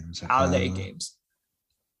 games.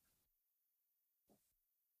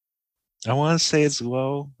 I want to say it's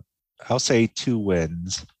low. I'll say 2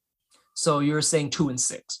 wins. So you're saying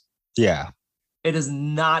 2-6? Yeah. It is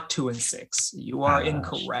not 2-6. You are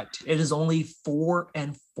incorrect. It is only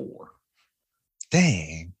 4-4.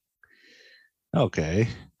 Dang. Okay.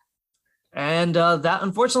 And that,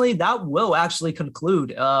 unfortunately, that will actually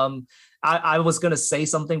conclude. I was going to say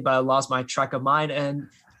something, but I lost my track of mind, and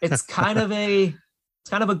it's kind of a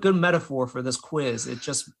good metaphor for this quiz. It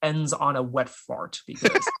just ends on a wet fart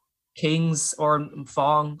because Kings or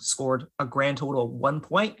Fong scored a grand total of 1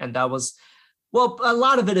 point, and that was, well, a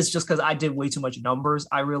lot of it is just because I did way too much numbers,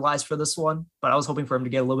 I realized, for this one, but I was hoping for him to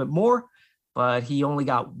get a little bit more, but he only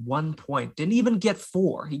got 1 point. Didn't even get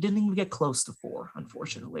 4. He didn't even get close to 4,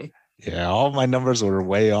 unfortunately. Yeah, all my numbers were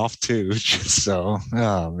way off too. So,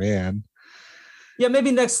 oh man. Yeah,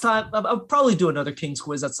 maybe next time I'll probably do another Kings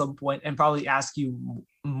quiz at some point and probably ask you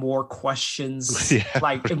more questions,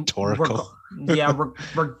 like rhetorical.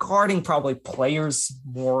 Regarding probably players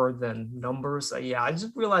more than numbers. I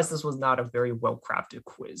just realized this was not a very well-crafted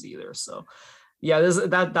quiz either. So, yeah,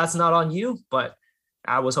 that's not on you, but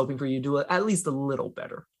I was hoping for you to do it at least a little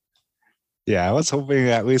better. Yeah, I was hoping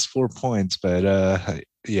at least 4 points, but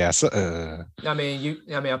yeah. So,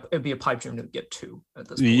 it'd be a pipe dream to get 2 at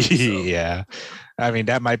this point. So. Yeah, I mean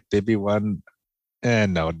that might be one.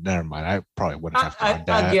 No, never mind. I probably wouldn't have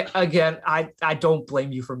done that. Again, I don't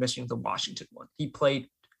blame you for missing the Washington one. He played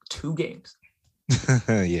 2 games.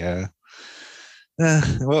 Yeah.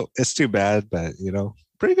 Well, it's too bad, but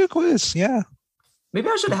pretty good quiz. Yeah. Maybe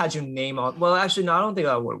I should have had you name all. Well, actually, no, I don't think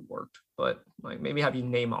that would have worked. But like maybe have you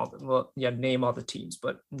name all the. Well, yeah, name all the teams.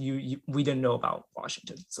 But we didn't know about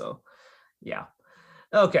Washington, so yeah.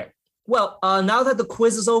 Okay. Well, now that the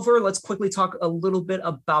quiz is over, let's quickly talk a little bit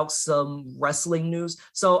about some wrestling news.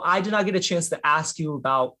 So I did not get a chance to ask you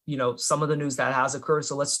about, some of the news that has occurred.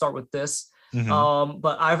 So let's start with this. Mhm.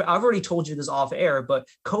 But I've already told you this off air, but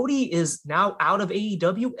Cody is now out of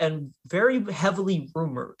AEW and very heavily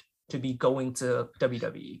rumored to be going to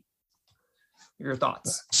WWE. Your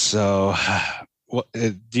thoughts? So,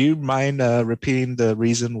 do you mind repeating the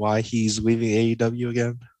reason why he's leaving AEW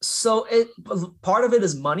again? So part of it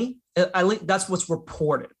is money. That's what's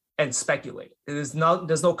reported and speculated. There's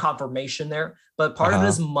no confirmation there, but part of it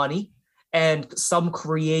is money and some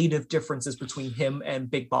creative differences between him and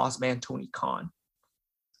Big Boss Man Tony Khan.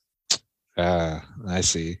 I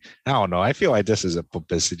see. I don't know. I feel like this is a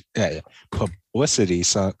publicity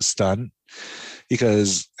stunt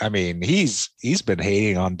because I mean he's been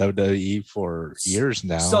hating on WWE for years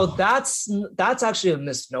now. So that's actually a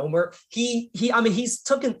misnomer. He's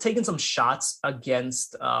taken some shots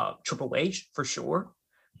against Triple H for sure,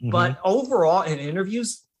 but overall in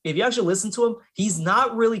interviews, if you actually listen to him, he's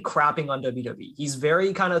not really crapping on WWE. He's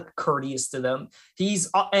very kind of courteous to them. He's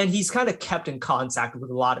kind of kept in contact with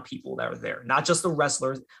a lot of people that are there, not just the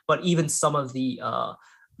wrestlers, but even some of the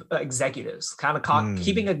executives, kind of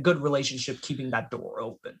keeping a good relationship, keeping that door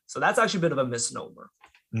open. So that's actually a bit of a misnomer.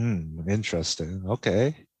 Interesting.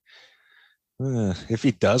 Okay. If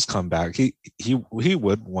he does come back, he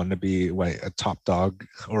would want to be like a top dog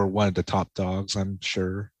or one of the top dogs, I'm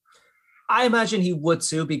sure. I imagine he would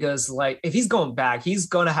too, because like if he's going back, he's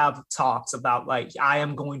gonna have talks about like I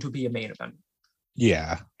am going to be a main event.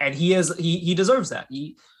 Yeah, and he deserves that.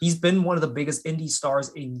 He's been one of the biggest indie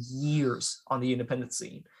stars in years on the independent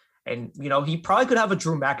scene, and he probably could have a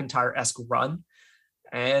Drew McIntyre-esque run,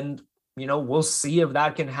 and we'll see if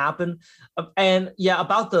that can happen. And yeah,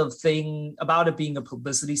 about it being a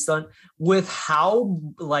publicity stunt, with how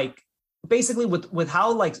like basically with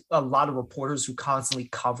how like a lot of reporters who constantly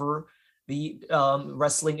cover the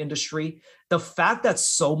wrestling industry, the fact that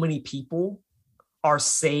so many people are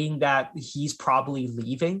saying that he's probably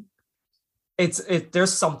leaving,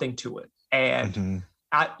 there's something to it. And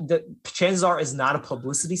the chances are it's not a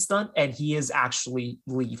publicity stunt and he is actually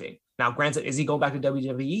leaving. Now, granted, is he going back to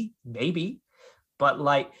WWE? Maybe. But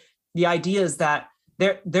like the idea is that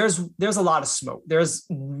there's a lot of smoke. There's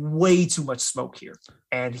way too much smoke here.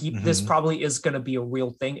 And this probably is going to be a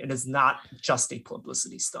real thing. And it's not just a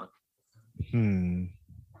publicity stunt. Man,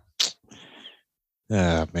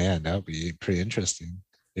 that would be pretty interesting.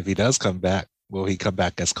 If he does come back, will he come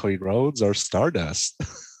back as Cody Rhodes or Stardust?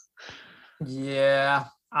 Yeah,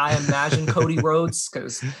 I imagine Cody Rhodes,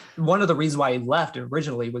 because one of the reasons why he left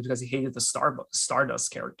originally was because he hated the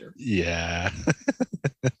Stardust character. Yeah.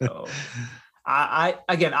 So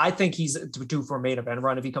I think he's due for a main event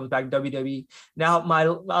run if he comes back to WWE. Now, my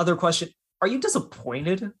other question: are you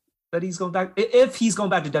disappointed that he's going back? If he's going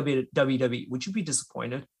back to WWE, would you be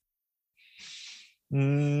disappointed?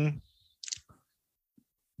 No.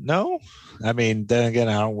 I mean, then again,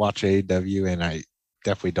 I don't watch AEW, and I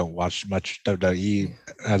definitely don't watch much WWE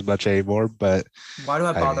as much anymore. But why do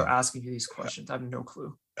I bother asking you these questions? I have no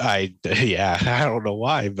clue. I don't know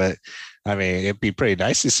why, but I mean, it'd be pretty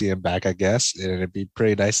nice to see him back, I guess, and it'd be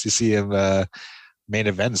pretty nice to see him main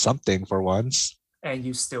event something for once. And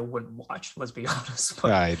you still wouldn't watch, let's be honest.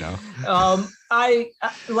 But, I know. I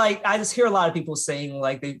just hear a lot of people saying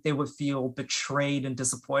like they would feel betrayed and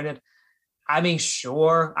disappointed. I mean,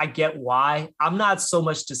 sure, I get why. I'm not so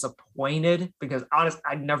much disappointed because honestly,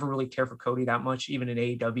 I never really cared for Cody that much, even in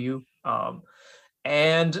AEW.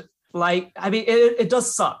 And like, I mean, it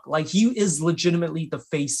does suck. Like, he is legitimately the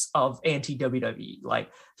face of anti-WWE. Like,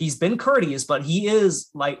 he's been courteous, but he is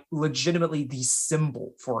like legitimately the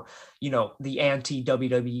symbol for, the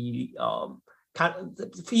anti-WWE kind of.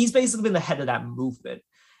 He's basically been the head of that movement.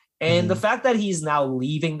 And the fact that he's now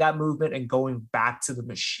leaving that movement and going back to the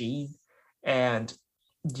machine, and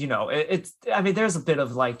it's I mean, there's a bit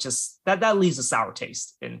of like just that leaves a sour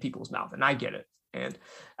taste in people's mouth, and I get it. And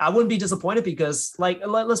I wouldn't be disappointed because, like,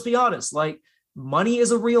 let's be honest, like, money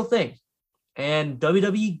is a real thing, and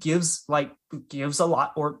WWE gives a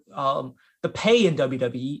lot, or the pay in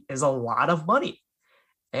WWE is a lot of money,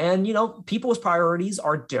 and people's priorities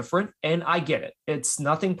are different, and I get it. It's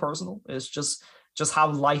nothing personal. It's just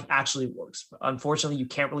how life actually works. Unfortunately, you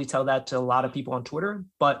can't really tell that to a lot of people on Twitter,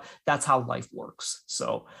 but that's how life works.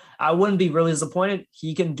 So I wouldn't be really disappointed.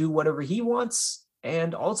 He can do whatever he wants,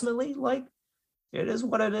 and ultimately, like, it is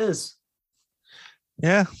what it is.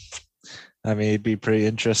 Yeah. I mean, it'd be pretty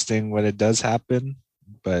interesting when it does happen,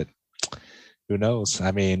 but who knows?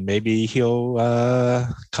 I mean, maybe he'll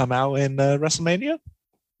come out in WrestleMania,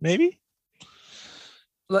 maybe?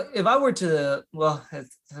 Look, if I were to, well, I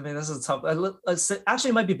mean, this is tough. Let's say, actually,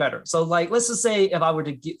 it might be better. So, like, let's just say if I were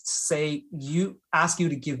to ask you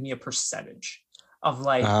to give me a percentage of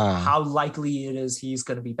like how likely it is he's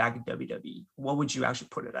going to be back in WWE? What would you actually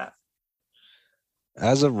put it at?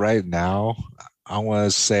 As of right now, I want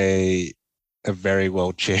to say a very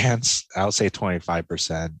low chance. I'll say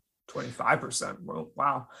 25%. 25%. Well,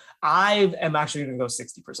 wow. I am actually going to go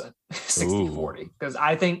 60%, 60-40, because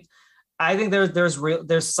I think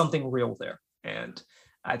there's something real there, and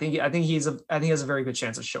I think he has a very good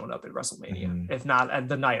chance of showing up at WrestleMania, if not at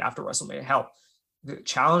the night after WrestleMania. Hell,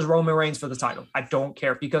 challenge Roman Reigns for the title. I don't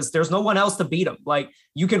care, because there's no one else to beat him. Like,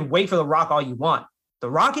 you can wait for The Rock all you want. The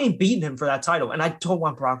Rock ain't beating him for that title, and I don't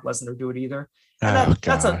want Brock Lesnar to do it either. And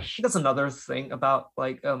that's another thing about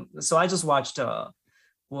like so I just watched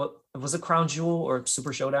what was it, Crown Jewel or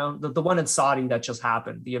Super Showdown, the one in Saudi that just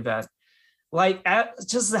happened, the event. Like,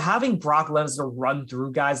 just having Brock Lesnar run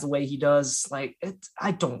through guys the way he does, like,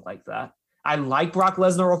 I don't like that. I like Brock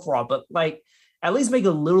Lesnar overall, but like, at least make it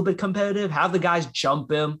a little bit competitive. Have the guys jump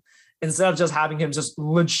him instead of just having him just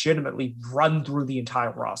legitimately run through the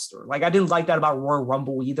entire roster. Like, I didn't like that about Royal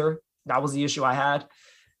Rumble either. That was the issue I had.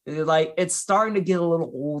 Like, it's starting to get a little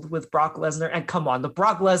old with Brock Lesnar. And come on, the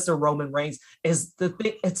Brock Lesnar Roman Reigns is the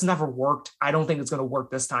thing. It's never worked. I don't think it's going to work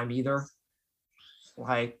this time either.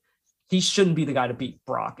 Like, he shouldn't be the guy to beat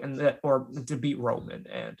Brock or to beat Roman.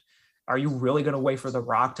 And are you really going to wait for The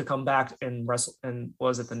Rock to come back and wrestle? And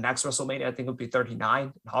was it the next WrestleMania? I think it would be 39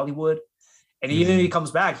 in Hollywood. And even if he comes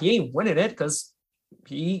back, he ain't winning it because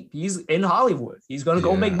he's in Hollywood. He's going to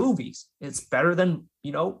go make movies. It's better than,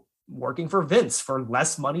 working for Vince for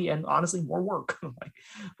less money and honestly more work. Like,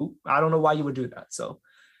 I don't know why you would do that. So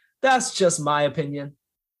that's just my opinion.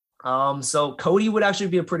 So Cody would actually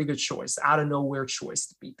be a pretty good choice, out of nowhere choice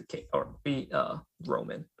to beat beat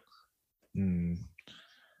Roman.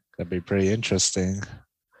 That'd be pretty interesting.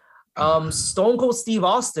 Stone Cold Steve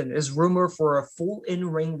Austin is rumored for a full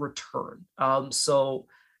in-ring return. So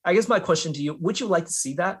I guess my question to you, would you like to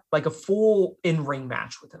see that? Like a full in-ring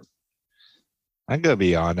match with him? I'm gonna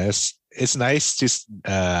be honest. It's nice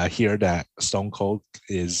to hear that Stone Cold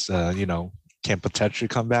is, can potentially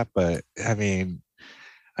come back, but I mean,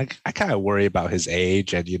 I kind of worry about his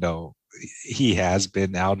age, and he has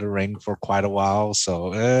been out of the ring for quite a while.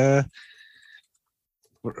 So a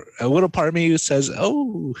little part of me says,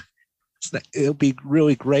 "Oh, it'll be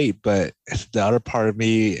really great," but the other part of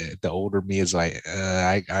me, the older me, is like,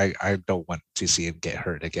 I don't want to see him get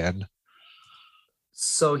hurt again.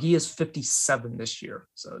 So he is 57 this year.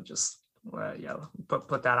 So just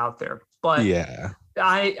put that out there. But yeah,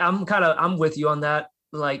 I'm with you on that.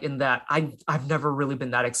 Like, in that I've never really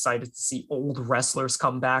been that excited to see old wrestlers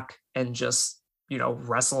come back and just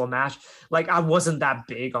wrestle a match. Like, I wasn't that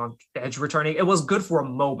big on Edge returning. It was good for a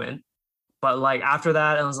moment, but like after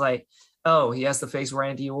that, I was like, oh, he has to face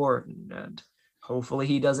Randy Orton, and hopefully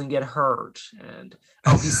he doesn't get hurt. And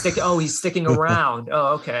he's sticking around.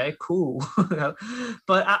 Oh, okay, cool.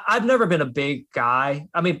 But I've never been a big guy.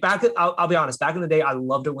 I mean, I'll be honest, back in the day, I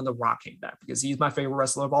loved it when The Rock came back because he's my favorite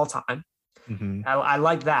wrestler of all time. I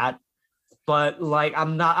like that. But like,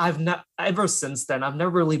 ever since then, I've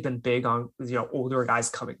never really been big on, older guys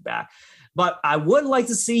coming back. But I would like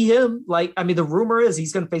to see him. Like, I mean, the rumor is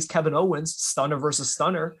he's going to face Kevin Owens, Stunner versus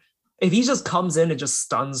Stunner. If he just comes in and just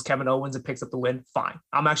stuns Kevin Owens and picks up the win, fine.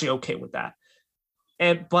 I'm actually okay with that.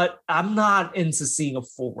 But I'm not into seeing a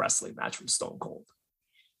full wrestling match from Stone Cold.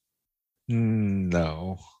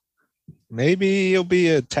 No. Maybe it'll be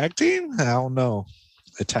a tag team? I don't know.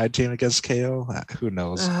 A tag team against KO? Who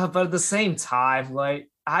knows? But at the same time, like,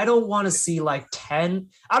 I don't want to see like 10.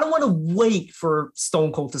 I don't want to wait for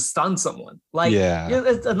Stone Cold to stun someone. Like,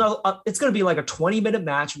 it's going to be like a 20-minute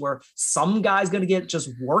match where some guy's going to get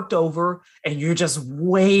just worked over and you're just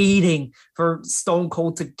waiting for Stone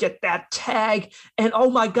Cold to get that tag. And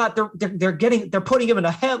oh my God, they're putting him in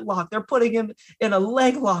a headlock. They're putting him in a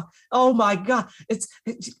leg lock. Oh my God.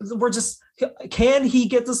 Can he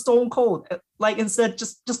get to Stone Cold? Like, instead,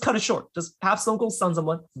 just cut it short. Just have Stone Cold stun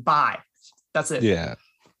someone. Bye. That's it. Yeah.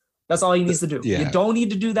 That's all he needs to do. Yeah. You don't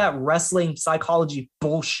need to do that wrestling psychology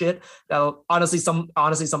bullshit that honestly some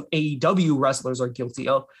AEW wrestlers are guilty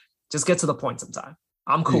of. Just get to the point sometime.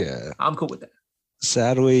 I'm cool. Yeah. I'm cool with that.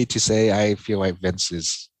 Sadly to say, I feel like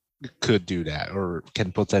Vince could do that or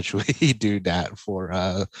can potentially do that for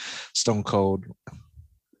Stone Cold.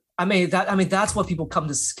 I mean, that's what people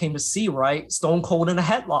came to see, right? Stone Cold in a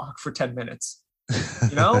headlock for 10 minutes.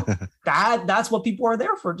 That's what people are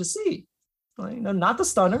there for to see. Like, not the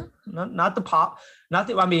stunner, not the pop,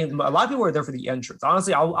 I mean, a lot of people are there for the entrance.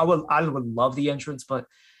 Honestly, I would love the entrance, but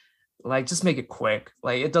like, just make it quick.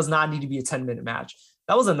 Like, it does not need to be a 10-minute match.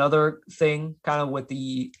 That was another thing kind of with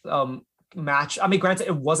the match. I mean, granted,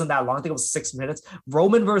 it wasn't that long. I think it was 6 minutes.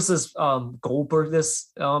 Roman versus Goldberg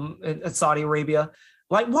this in Saudi Arabia.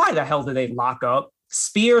 Like, why the hell did they lock up?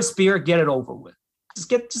 Spear, get it over with. Just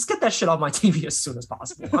get that shit off my TV as soon as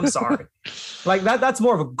possible. I'm sorry. Like that's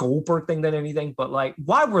more of a Goldberg thing than anything. But like,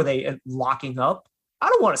 why were they locking up? I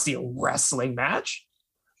don't want to see a wrestling match.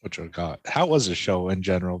 Which I got. How was the show in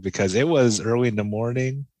general? Because it was early in the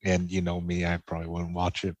morning, and you know me, I probably wouldn't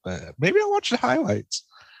watch it, but maybe I'll watch the highlights.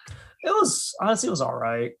 It was honestly, it was all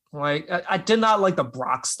right. Like I did not like the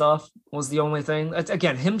Brock stuff. Was the only thing.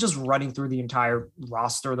 Again, him just running through the entire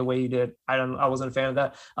roster the way he did. I wasn't a fan of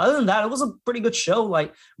that. Other than that, it was a pretty good show.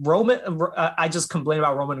 Like Roman, I just complained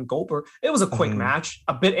about Roman and Goldberg. It was a quick match,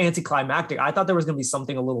 a bit anticlimactic. I thought there was going to be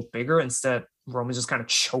something a little bigger. Instead, Roman just kind of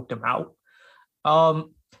choked him out.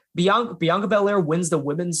 Bianca Belair wins the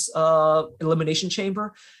women's elimination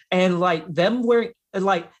chamber, and like them wearing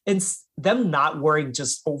and them not wearing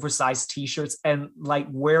just oversized t-shirts and like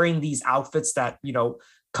wearing these outfits that, you know,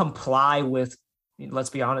 comply with, let's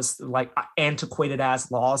be honest, like antiquated ass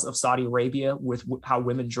laws of Saudi Arabia with how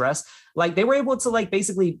women dress. Like they were able to like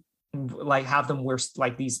basically like have them wear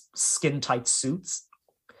like these skin tight suits,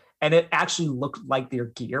 and it actually looked like their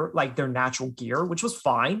gear, like their natural gear, which was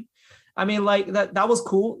fine. I mean, like that was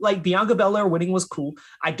cool. Like Bianca Belair winning was cool.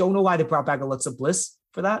 I don't know why they brought back Alexa Bliss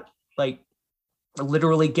for that. Like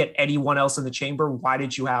literally get anyone else in the chamber. Why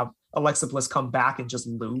did you have Alexa Bliss come back and just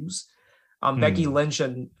lose? Becky Lynch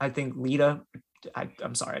and I think Lita,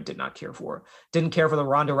 I'm sorry, I did not care for her. Didn't care for the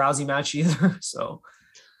Ronda Rousey match either. So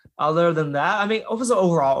other than that, I mean, it was an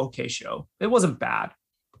overall okay show. It wasn't bad.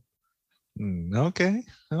 Okay.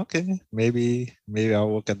 Maybe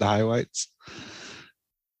I'll look at the highlights.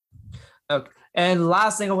 Okay. And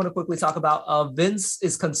last thing I want to quickly talk about, Vince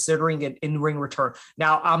is considering an in-ring return.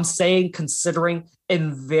 Now, I'm saying considering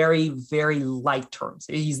in very, very light terms.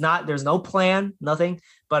 There's no plan, nothing,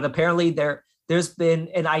 but apparently there's been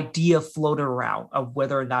an idea floated around of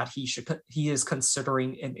whether or not he is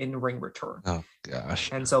considering an in-ring return. Oh, gosh.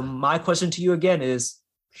 And so my question to you again is,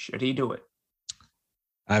 should he do it?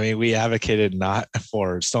 I mean, we advocated not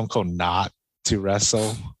for Stone Cold not to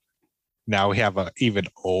wrestle. Now we have an even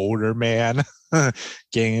older man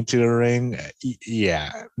getting into the ring.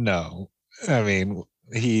 Yeah, no. I mean,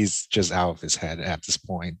 he's just out of his head at this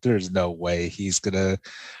point. There's no way he's gonna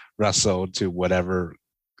wrestle to whatever.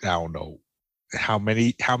 I don't know how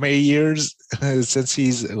many years since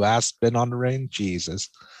he's last been on the ring. Jesus.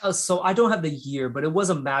 So I don't have the year, but it was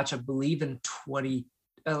a match, I believe, in 20.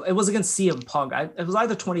 It was against CM Punk. It was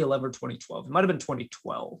either 2011 or 2012. It might have been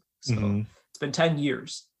 2012. So It's been 10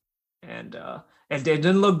 years. And it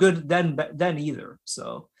didn't look good then either.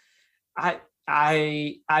 So I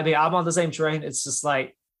mean, I'm on the same train. It's just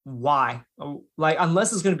like, why? Like,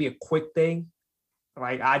 unless it's going to be a quick thing,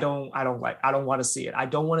 like I don't want to see it. I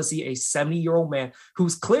don't want to see a 70-year-old man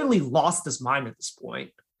who's clearly lost his mind at this point,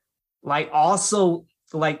 like also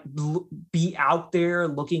like be out there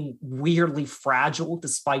looking weirdly fragile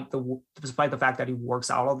despite the fact that he works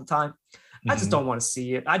out all the time. I just don't want to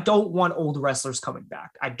see it. I don't want old wrestlers coming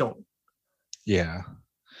back. I don't. Yeah.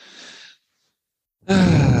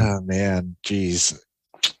 Man, geez.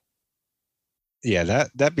 Yeah,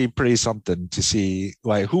 that'd be pretty something to see.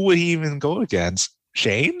 Like, who would he even go against?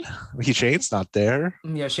 Shane? Shane's not there.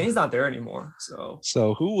 Yeah, Shane's not there anymore.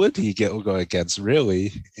 So who would he go against?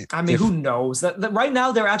 Really? I mean, who knows? That right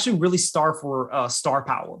now they're actually really starved for star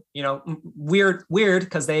power. You know, weird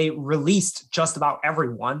because they released just about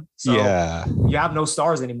everyone. So yeah, you have no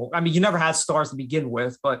stars anymore. I mean, you never had stars to begin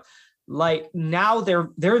with, but like now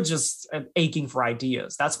they're just aching for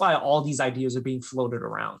ideas. That's why all these ideas are being floated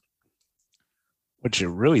around. Which it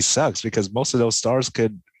really sucks because most of those stars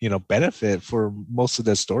could, benefit for most of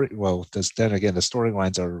the story. Well, then again, the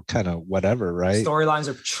storylines are kind of whatever, right? Storylines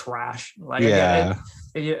are trash. Like, yeah,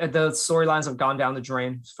 again, the storylines have gone down the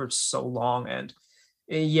drain for so long, and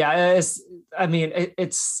yeah, it's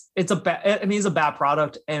a bad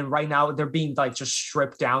product, and right now they're being like just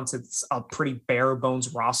stripped down to a pretty bare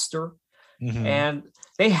bones roster, and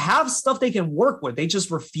they have stuff they can work with. They just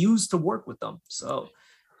refuse to work with them. So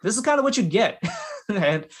this is kind of what you get.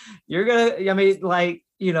 And you're gonna, by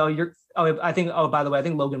the way, I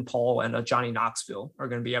think Logan Paul and Johnny Knoxville are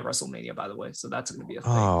going to be at WrestleMania, by the way. So that's going to be a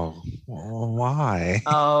thing. Oh, why?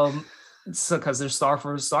 So because they're star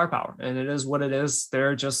power, and it is what it is.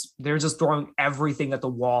 They're just throwing everything at the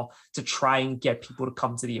wall to try and get people to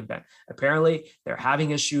come to the event. Apparently, they're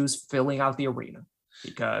having issues filling out the arena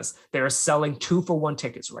because they're selling 2-for-1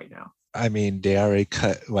 tickets right now. I mean, they already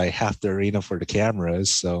cut like half the arena for the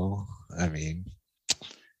cameras, so I mean,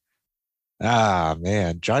 Ah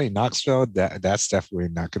man, Johnny Knoxville, that's definitely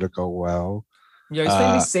not gonna go well. Yeah, he's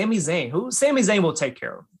Uh Sami Zayn. Who Sami Zayn will take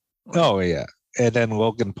care of. oh yeah. And then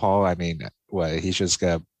Logan Paul, I mean, what, he's just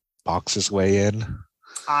gonna box his way in.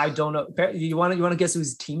 I don't know. You want to guess who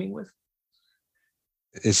he's teaming with?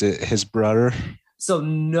 Is it his brother? So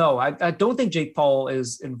no, I don't think Jake Paul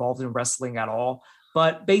is involved in wrestling at all.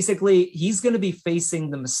 But basically, he's going to be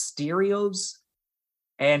facing the Mysterios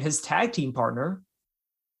and his tag team partner.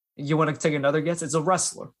 You want to take another guess? It's a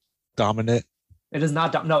wrestler. Dominant. It is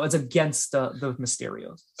not. No, it's against the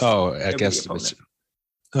Mysterios. Oh, I guess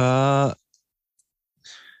the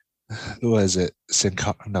who is it? Sin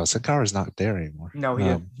Cara? No, Sin Cara is not there anymore. No,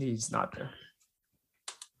 he's not there.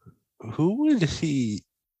 Who would he?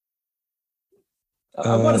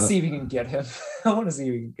 I want to see if you can get him. I want to see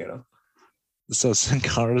if you can get him. So Sin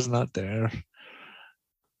Cara is not there.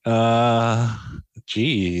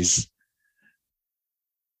 Geez.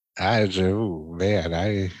 Is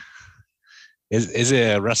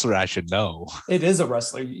it a wrestler I should know? It is a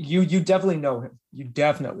wrestler. You definitely know him. You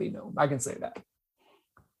definitely know him. I can say that.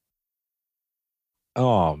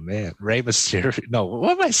 Oh man, Rey Mysterio. No,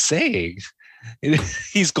 what am I saying?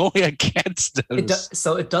 He's going against us.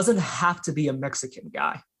 So it doesn't have to be a Mexican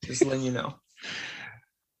guy. Just letting you know.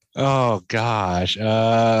 Oh gosh. I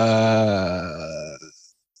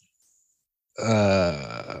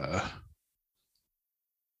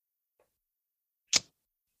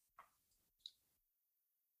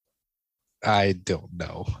don't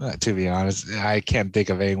know. To be honest, I can't think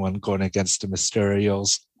of anyone going against the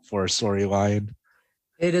Mysterios for a storyline.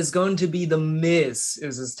 It is going to be The Miz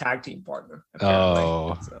is his tag team partner. Apparently.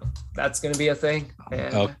 Oh, so that's going to be a thing.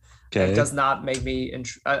 And okay. It does not make me.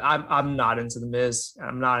 I'm not into The Miz.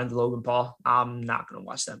 I'm not into Logan Paul. I'm not going to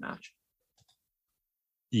watch that match.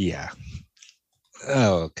 Yeah.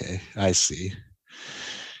 Oh, okay. I see.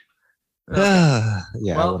 Okay.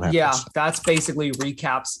 Yeah. Well, yeah. That's basically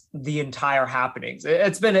recaps the entire happenings.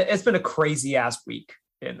 It's been a crazy ass week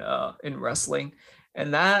in wrestling.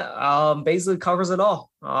 And that basically covers it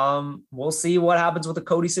all. We'll see what happens with the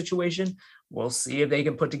Cody situation. We'll see if they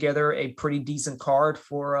can put together a pretty decent card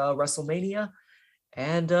for WrestleMania.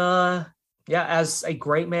 And as a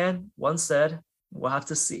great man once said, we'll have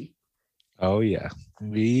to see. Oh, yeah.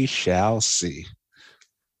 We shall see.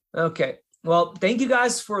 Okay. Well, thank you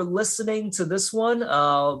guys for listening to this one.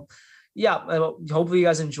 Hopefully you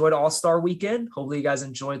guys enjoyed All-Star Weekend. Hopefully you guys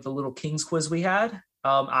enjoyed the little Kings quiz we had.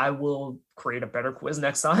 I will create a better quiz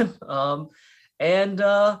next time.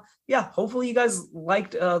 Hopefully you guys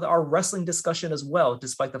liked our wrestling discussion as well,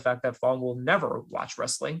 despite the fact that Fong will never watch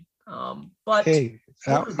wrestling. But hey,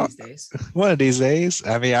 one of these days,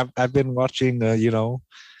 I mean, I've been watching,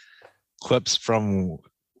 clips from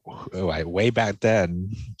way back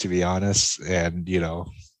then, to be honest. And,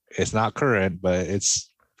 it's not current, but it's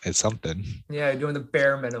something. Yeah, you're doing the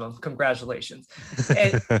bare minimum. Congratulations.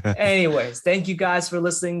 Anyways, thank you guys for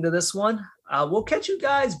listening to this one. We'll catch you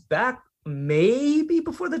guys back maybe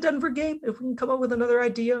before the Denver game if we can come up with another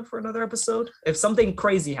idea for another episode. If something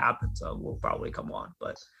crazy happens, we'll probably come on.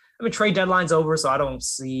 But I mean, trade deadline's over, so I don't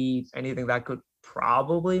see anything that could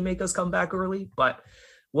probably make us come back early. But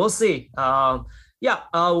we'll see.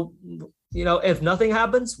 If nothing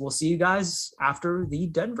happens, we'll see you guys after the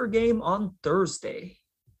Denver game on Thursday.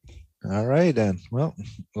 All right, then. Well,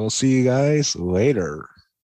 we'll see you guys later.